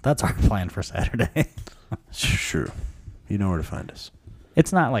roast, that's our plan for Saturday. Sure. You know where to find us.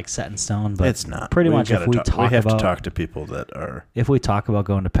 It's not like set in stone, but it's not. Pretty much if we have to talk to people that are... If we talk about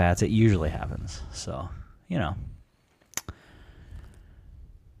going to Pat's, it usually happens. So, you know.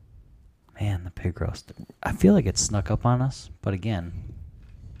 Man, the pig roast. I feel like it snuck up on us, but again...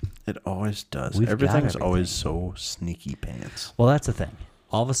 It always does. Everything's Everything's always so sneaky pants. Well, that's the thing.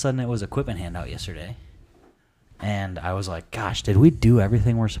 All of a sudden, it was equipment handout yesterday. And I was like, gosh, did we do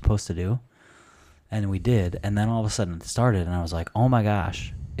everything we're supposed to do? And we did. And then all of a sudden it started, and I was like, oh my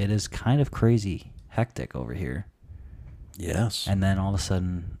gosh, it is kind of crazy hectic over here. Yes. And then all of a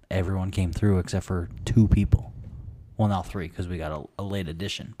sudden, everyone came through except for 2 people. Well, now 3 because we got a late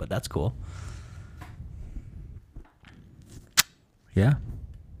addition, but that's cool. Yeah.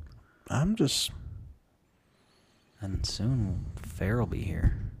 I'm just... And soon, Fair will be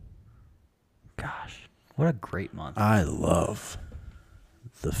here. Gosh, what a great month. I love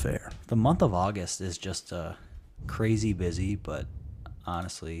the fair. The month of August is just a crazy busy, but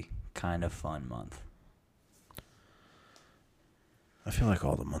honestly kind of fun month. I feel like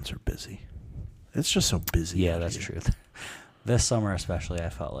all the months are busy. It's just so busy. Yeah, that's true. This summer especially, I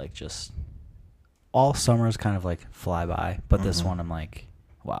felt like just all summers kind of like fly by, but this one I'm like,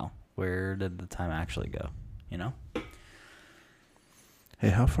 wow, where did the time actually go? You know? Hey,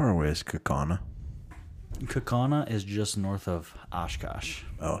 how far away is Kaukauna? Kaukauna is just north of Oshkosh.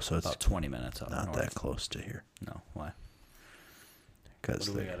 Oh, so it's about 20 minutes up not north. that close to here. No, why? Because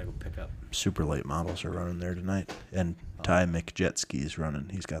we gotta go pick up? Super late models are running there tonight, and Ty McJetski's running.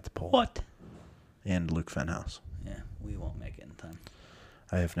 He's got the pole. What? And Luke Fenhouse. Yeah, we won't make it in time.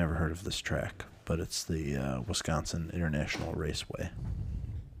 I have never heard of this track, but it's the Wisconsin International Raceway.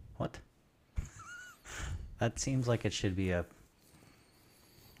 What? That seems like it should be a,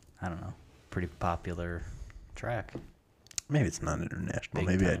 I don't know, pretty popular track. Maybe it's not international.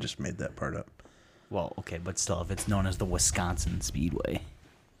 Maybe I just made that part up. Well, okay, but still, if it's known as the Wisconsin Speedway,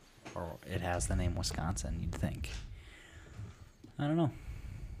 or it has the name Wisconsin, you'd think. I don't know.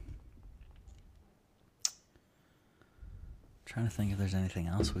 Trying to think if there's anything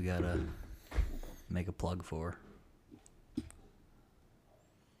else we gotta make a plug for.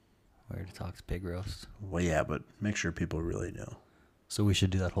 Weird Talks Pig Roast. Well, yeah, but make sure people really know. So we should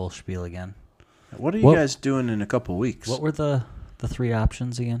do that whole spiel again. What are you guys doing in a couple weeks? What were the 3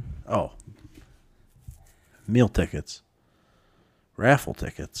 options again? Oh. Meal tickets. Raffle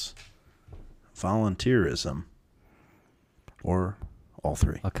tickets. Volunteerism. Or all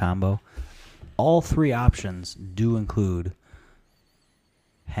 3. A combo. All 3 options do include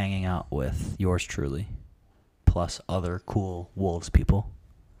hanging out with yours truly, plus other cool Wolves people.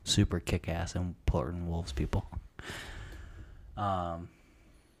 Super kick-ass and important Wolves people.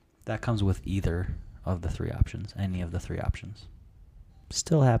 That comes with either of the 3 options, any of the 3 options.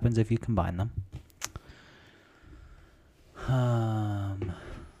 Still happens if you combine them.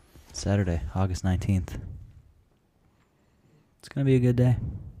 Saturday, August 19th. It's going to be a good day.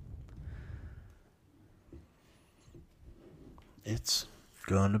 It's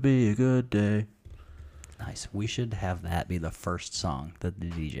gonna be a good day. Nice. We should have that be the first song that the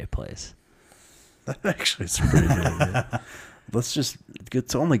DJ plays. That actually is a pretty good idea. Let's just,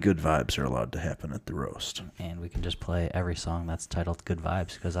 it's only good vibes are allowed to happen at the roast. And we can just play every song that's titled Good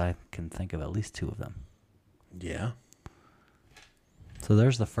Vibes, because I can think of at least 2 of them. Yeah. So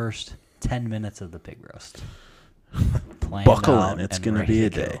there's the first 10 minutes of the pig roast. Buckle in. It's going to be a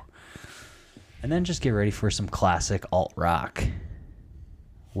go. day. And then just get ready for some classic alt rock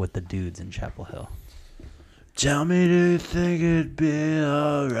with the dudes in Chapel Hill. Tell me, do you think it'd be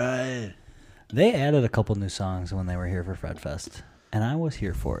alright? They added a couple new songs when they were here for Fred Fest, and I was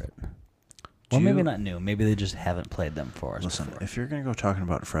here for it. Well, maybe not new. Maybe they just haven't played them for us. Listen, before. if you're going to go talking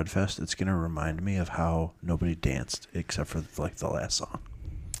about Fred Fest, it's going to remind me of how nobody danced except for like the last song.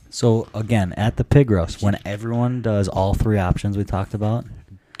 So, again, at the pig roast, when everyone does all 3 options we talked about,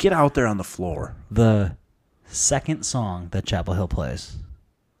 Get out there on the floor. the second song that Chapel Hill plays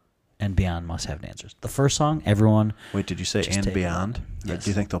and Beyond must have dancers. The first song, everyone... Wait, did you say Just and take beyond? it. Yes. Do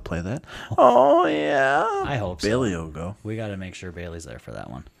you think they'll play that? Oh, yeah. I hope so. Bailey will go. We got to make sure Bailey's there for that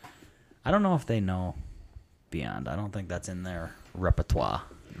one. I don't know if they know Beyond. I don't think that's in their repertoire.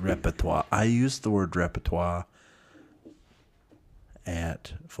 Repertoire. I used the word repertoire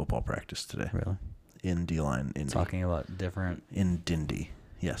at football practice today. Really? In D-line, Indy. Talking about different... In Dindy.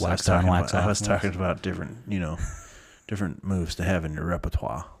 Yes. Wax on, wax off I was moves. talking about different, different moves to have in your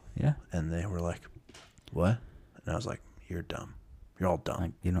repertoire. Yeah. And they were like, what? And I was like, you're dumb. You're all dumb.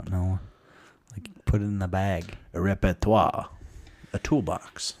 Like, you don't know. Like, put it in the bag. A repertoire. A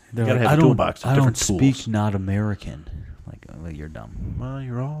toolbox. They're you gotta like, have a toolbox of I different don't tools. speak not American. Like, well, you're dumb. Well,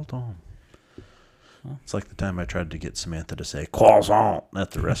 you're all dumb. It's like the time I tried to get Samantha to say croissant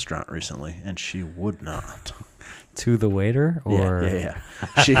at the restaurant recently, and she would not. To the waiter? Or Yeah.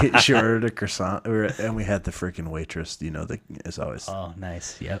 She ordered a croissant, and we had the freaking waitress, that is always Oh,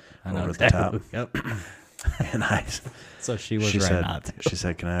 nice. Yep. I know over the top. Yep. And So she was she right said, not to. She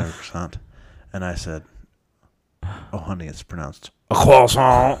said, can I have a croissant? And I said, oh, honey, it's pronounced a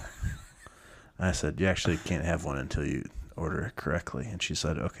croissant. And I said, you actually can't have one until you order it correctly. And she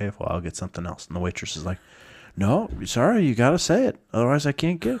said, okay, well, I'll get something else. And the waitress is like, no, sorry, you got to say it. Otherwise, I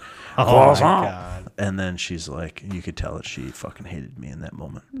can't get it. Oh, Croissant. my God. And then she's like, you could tell that she fucking hated me in that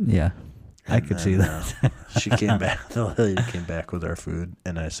moment. Yeah. I And could see then, that. She came back. The lady came back with our food,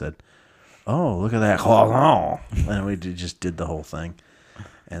 and I said, "Oh, look at that croissant!" And we just did the whole thing.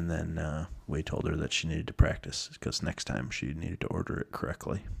 And then we told her that she needed to practice because next time she needed to order it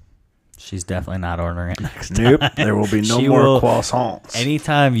correctly. She's definitely not ordering it next time. Nope, there will be no She more will- croissants.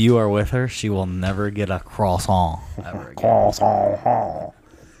 Anytime you are with her, she will never get a croissant ever again. Croissant.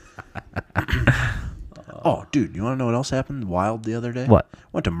 Oh, dude, you want to know what else happened wild the other day? What?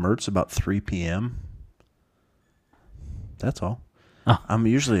 Went to Mertz about 3 p.m. That's all. Oh. I'm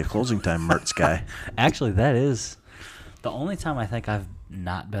usually a closing time Mertz guy. Actually, that is the only time I think I've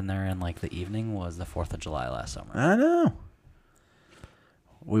not been there in like the evening was the 4th of July last summer. I know.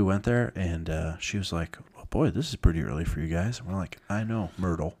 We went there, and she was like, oh, boy, this is pretty early for you guys. And we're like, I know,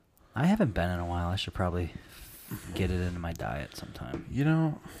 Myrtle. I haven't been in a while. I should probably get it into my diet sometime.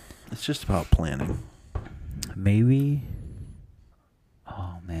 It's just about planning. Maybe.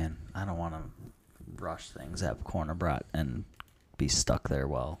 Oh, man. I don't want to rush things at Corner Brat and be stuck there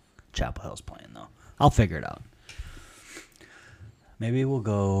while Chapel Hill's playing, though. I'll figure it out. Maybe we'll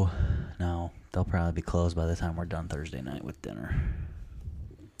go. No, they'll probably be closed by the time we're done Thursday night with dinner.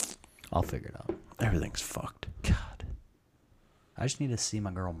 I'll figure it out. Everything's fucked. God. I just need to see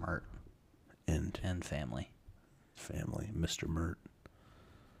my girl Mert And and family. Mr. Mert.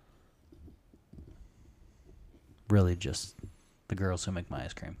 Really just the girls who make my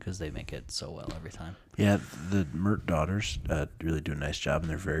ice cream because they make it so well every time. Yeah, the Mert daughters really do a nice job, and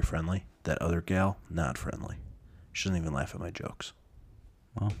they're very friendly. That other gal, not friendly. She doesn't even laugh at my jokes.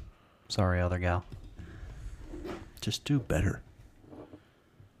 Well, Sorry, other gal. Just do better.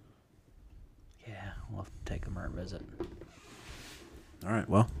 Yeah, we'll have to take a Mert visit. All right,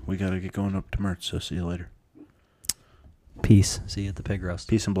 well, we got to get going up to Mertz, so see you later. Peace. See you at the pig roast.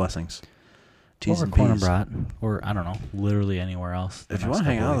 Peace and blessings. T's Or and Corner P's. Brat, or I don't know, literally anywhere else. If you want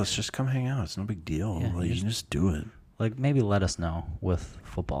to hang out, let's just come hang out. It's no big deal. Yeah, Like, you can just do it. Like, maybe let us know with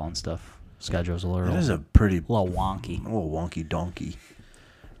football and stuff. Schedule's a It little, is a pretty little wonky. wonky donkey.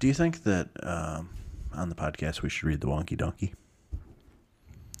 Do you think that on the podcast we should read the wonky donkey?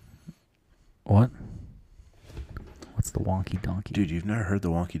 What? What's the wonky donkey? Dude, you've never heard the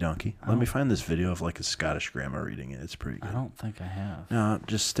wonky donkey? I Let me don't- find this video of like a Scottish grandma reading it. It's pretty good. I don't think I have. No,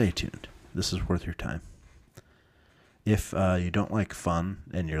 just stay tuned. This is worth your time. If you don't like fun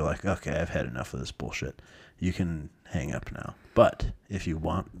and you're like, okay, I've had enough of this bullshit, you can hang up now. But if you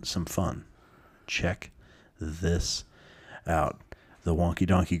want some fun, check this out. The Wonky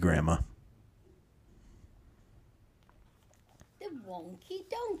Donkey Grandma. The wonky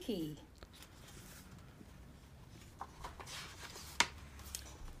donkey.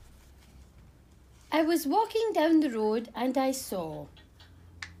 I was walking down the road and I saw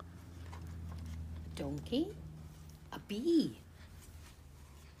a donkey, a bee,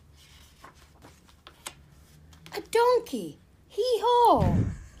 a donkey, hee-haw,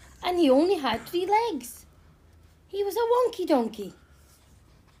 and he only had 3 legs. He was a wonky donkey.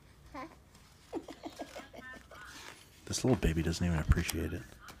 This little baby doesn't even appreciate it.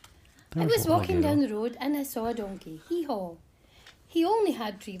 I was walking down the road and I saw a donkey. Hee-haw. He only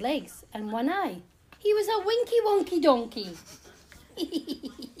had 3 legs and 1 eye. He was a winky wonky donkey.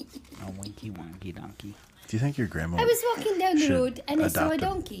 A winky wonky donkey. Do you think your grandma I was walking down the should road and I saw a adopt a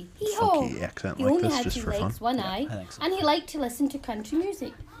donkey. Hee-haw. funky accent He like only this had just 2 for fun? legs, 1 eye, I think so. and he liked to listen to country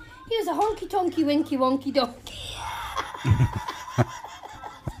music. He was a honky tonky winky wonky donkey.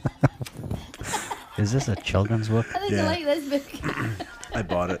 Is this a children's book? I think Yeah. I like this book. I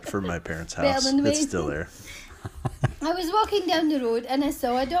bought it from my parents' Better house. than me. It's still there. I was walking down the road and I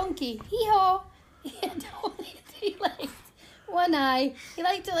saw a donkey. Hee-haw. He had only 3 legs, 1 eye. He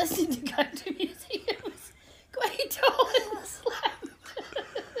liked to listen to country music. It was quite tall and slim.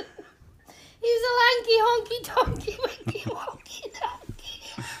 He was a lanky, honky, donkey, winky, wonky donkey.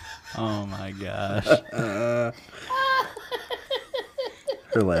 Oh my gosh.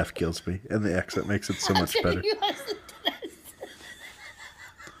 Her laugh kills me, and the accent makes it so much better. You listen to this.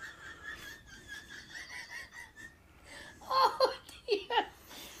 Oh dear.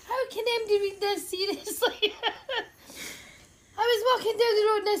 How can MD read this seriously? I was walking down the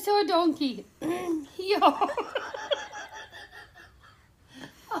road and I saw a donkey. Yo.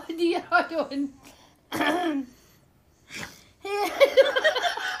 Oh dear, hold on.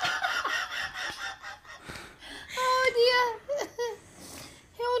 Oh dear.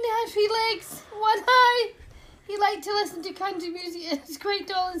 He only had 3 legs, 1 eye. He liked to listen to country music. He was quite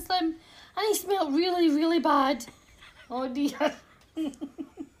tall and slim, and he smelled really, really bad. Oh dear.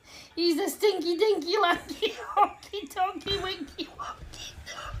 He's a stinky, dinky, lanky, honky, donkey, winky, wonky.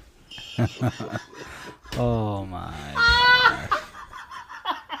 Oh my.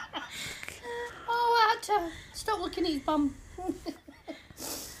 Oh, I had to stop looking at his bum.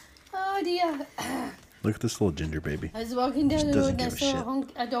 Oh dear. Look at this little ginger baby. I was walking down Just the road doesn't and I give a saw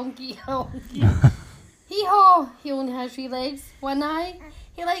shit. a donkey. Hee-haw! He only had 3 legs, 1 eye.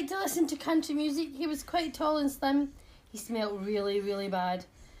 He liked to listen to country music. He was quite tall and slim. He smelled really, really bad.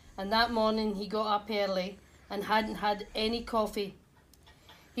 And that morning he got up early and hadn't had any coffee.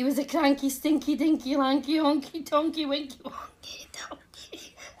 He was a cranky, stinky, dinky, lanky, honky, tonky, winky, wonky,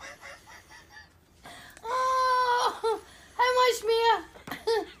 donkey. Oh, how much more?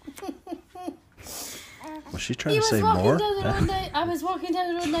 Was she trying He to was say walking more? down the road. I was walking down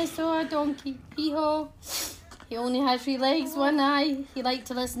the road and I saw a donkey. Hee-haw. He only had 3 legs, 1 eye. He liked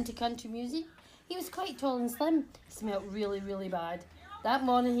to listen to country music. He was quite tall and slim. He smelled really, really bad. That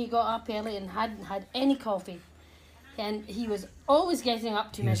morning he got up early and hadn't had any coffee. And he was always getting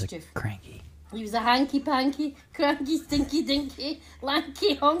up to He was a mischief. cranky. He was a hanky-panky, cranky, stinky, dinky,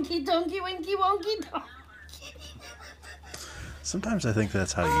 lanky, honky, donkey, winky, wonky, donkey. Sometimes I think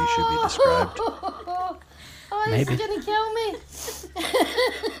that's how you should be described. Oh, this Maybe. is gonna kill me.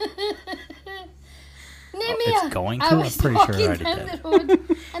 it's going to? I I'm was pretty sure it walking already down did. the road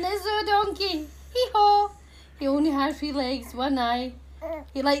and I saw a donkey. Hee-haw. He only had 3 legs, 1 eye.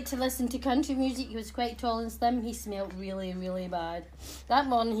 He liked to listen to country music. He was quite tall and slim. He smelled really, really bad. That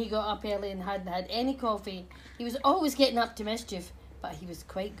morning he got up early and hadn't had any coffee. He was always getting up to mischief, but he was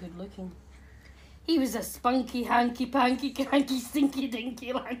quite good looking. He was a spunky, hanky-panky, cranky, stinky,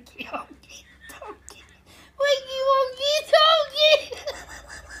 dinky, lanky, honky, donkey, winky, wonky, donkey.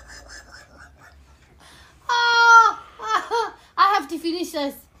 to finish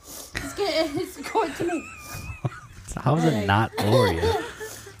this. It's got to me. How is it not over yet?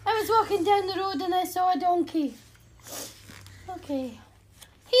 I was walking down the road and I saw a donkey. Okay.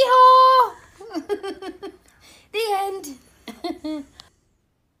 Hee-haw! The end.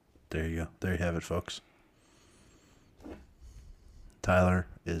 There you go. There you have it, folks. Tyler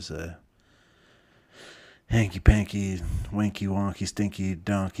is a hanky-panky, winky-wonky, stinky,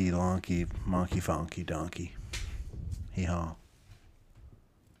 donkey, lonky, monkey-fonky donkey. Hee-haw.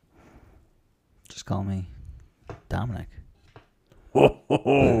 Just call me Dominic. Whoa,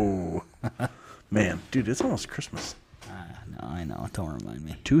 ho, ho. Man, dude, it's almost Christmas. No, I know. Don't remind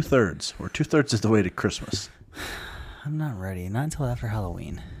me. 2/3. We're 2/3 of the way to Christmas. I'm not ready. Not until after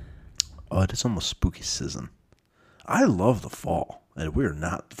Halloween. Oh, it's almost spooky season. I love the fall, and we're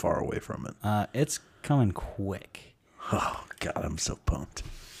not far away from it. It's coming quick. Oh, God, I'm so pumped.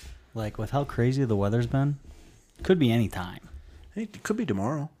 Like, with how crazy the weather's been, could be any time. Hey, it could be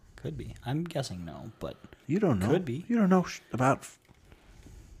tomorrow. Could be. I'm guessing no, but You don't know. Could be. You don't know about...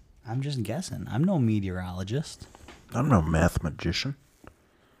 I'm just guessing. I'm no meteorologist. I'm no math magician.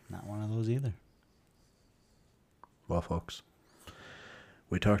 Not one of those either. Well, folks,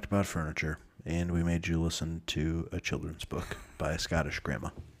 we talked about furniture, and we made you listen to a children's book by a Scottish grandma.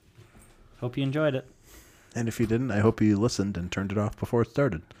 Hope you enjoyed it. And if you didn't, I hope you listened and turned it off before it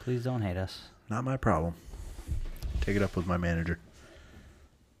started. Please don't hate us. Not my problem. Take it up with my manager.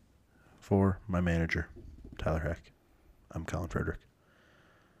 For my manager, Tyler Heck, I'm Colin Frederick.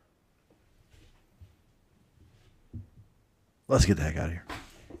 Let's get the heck out of here.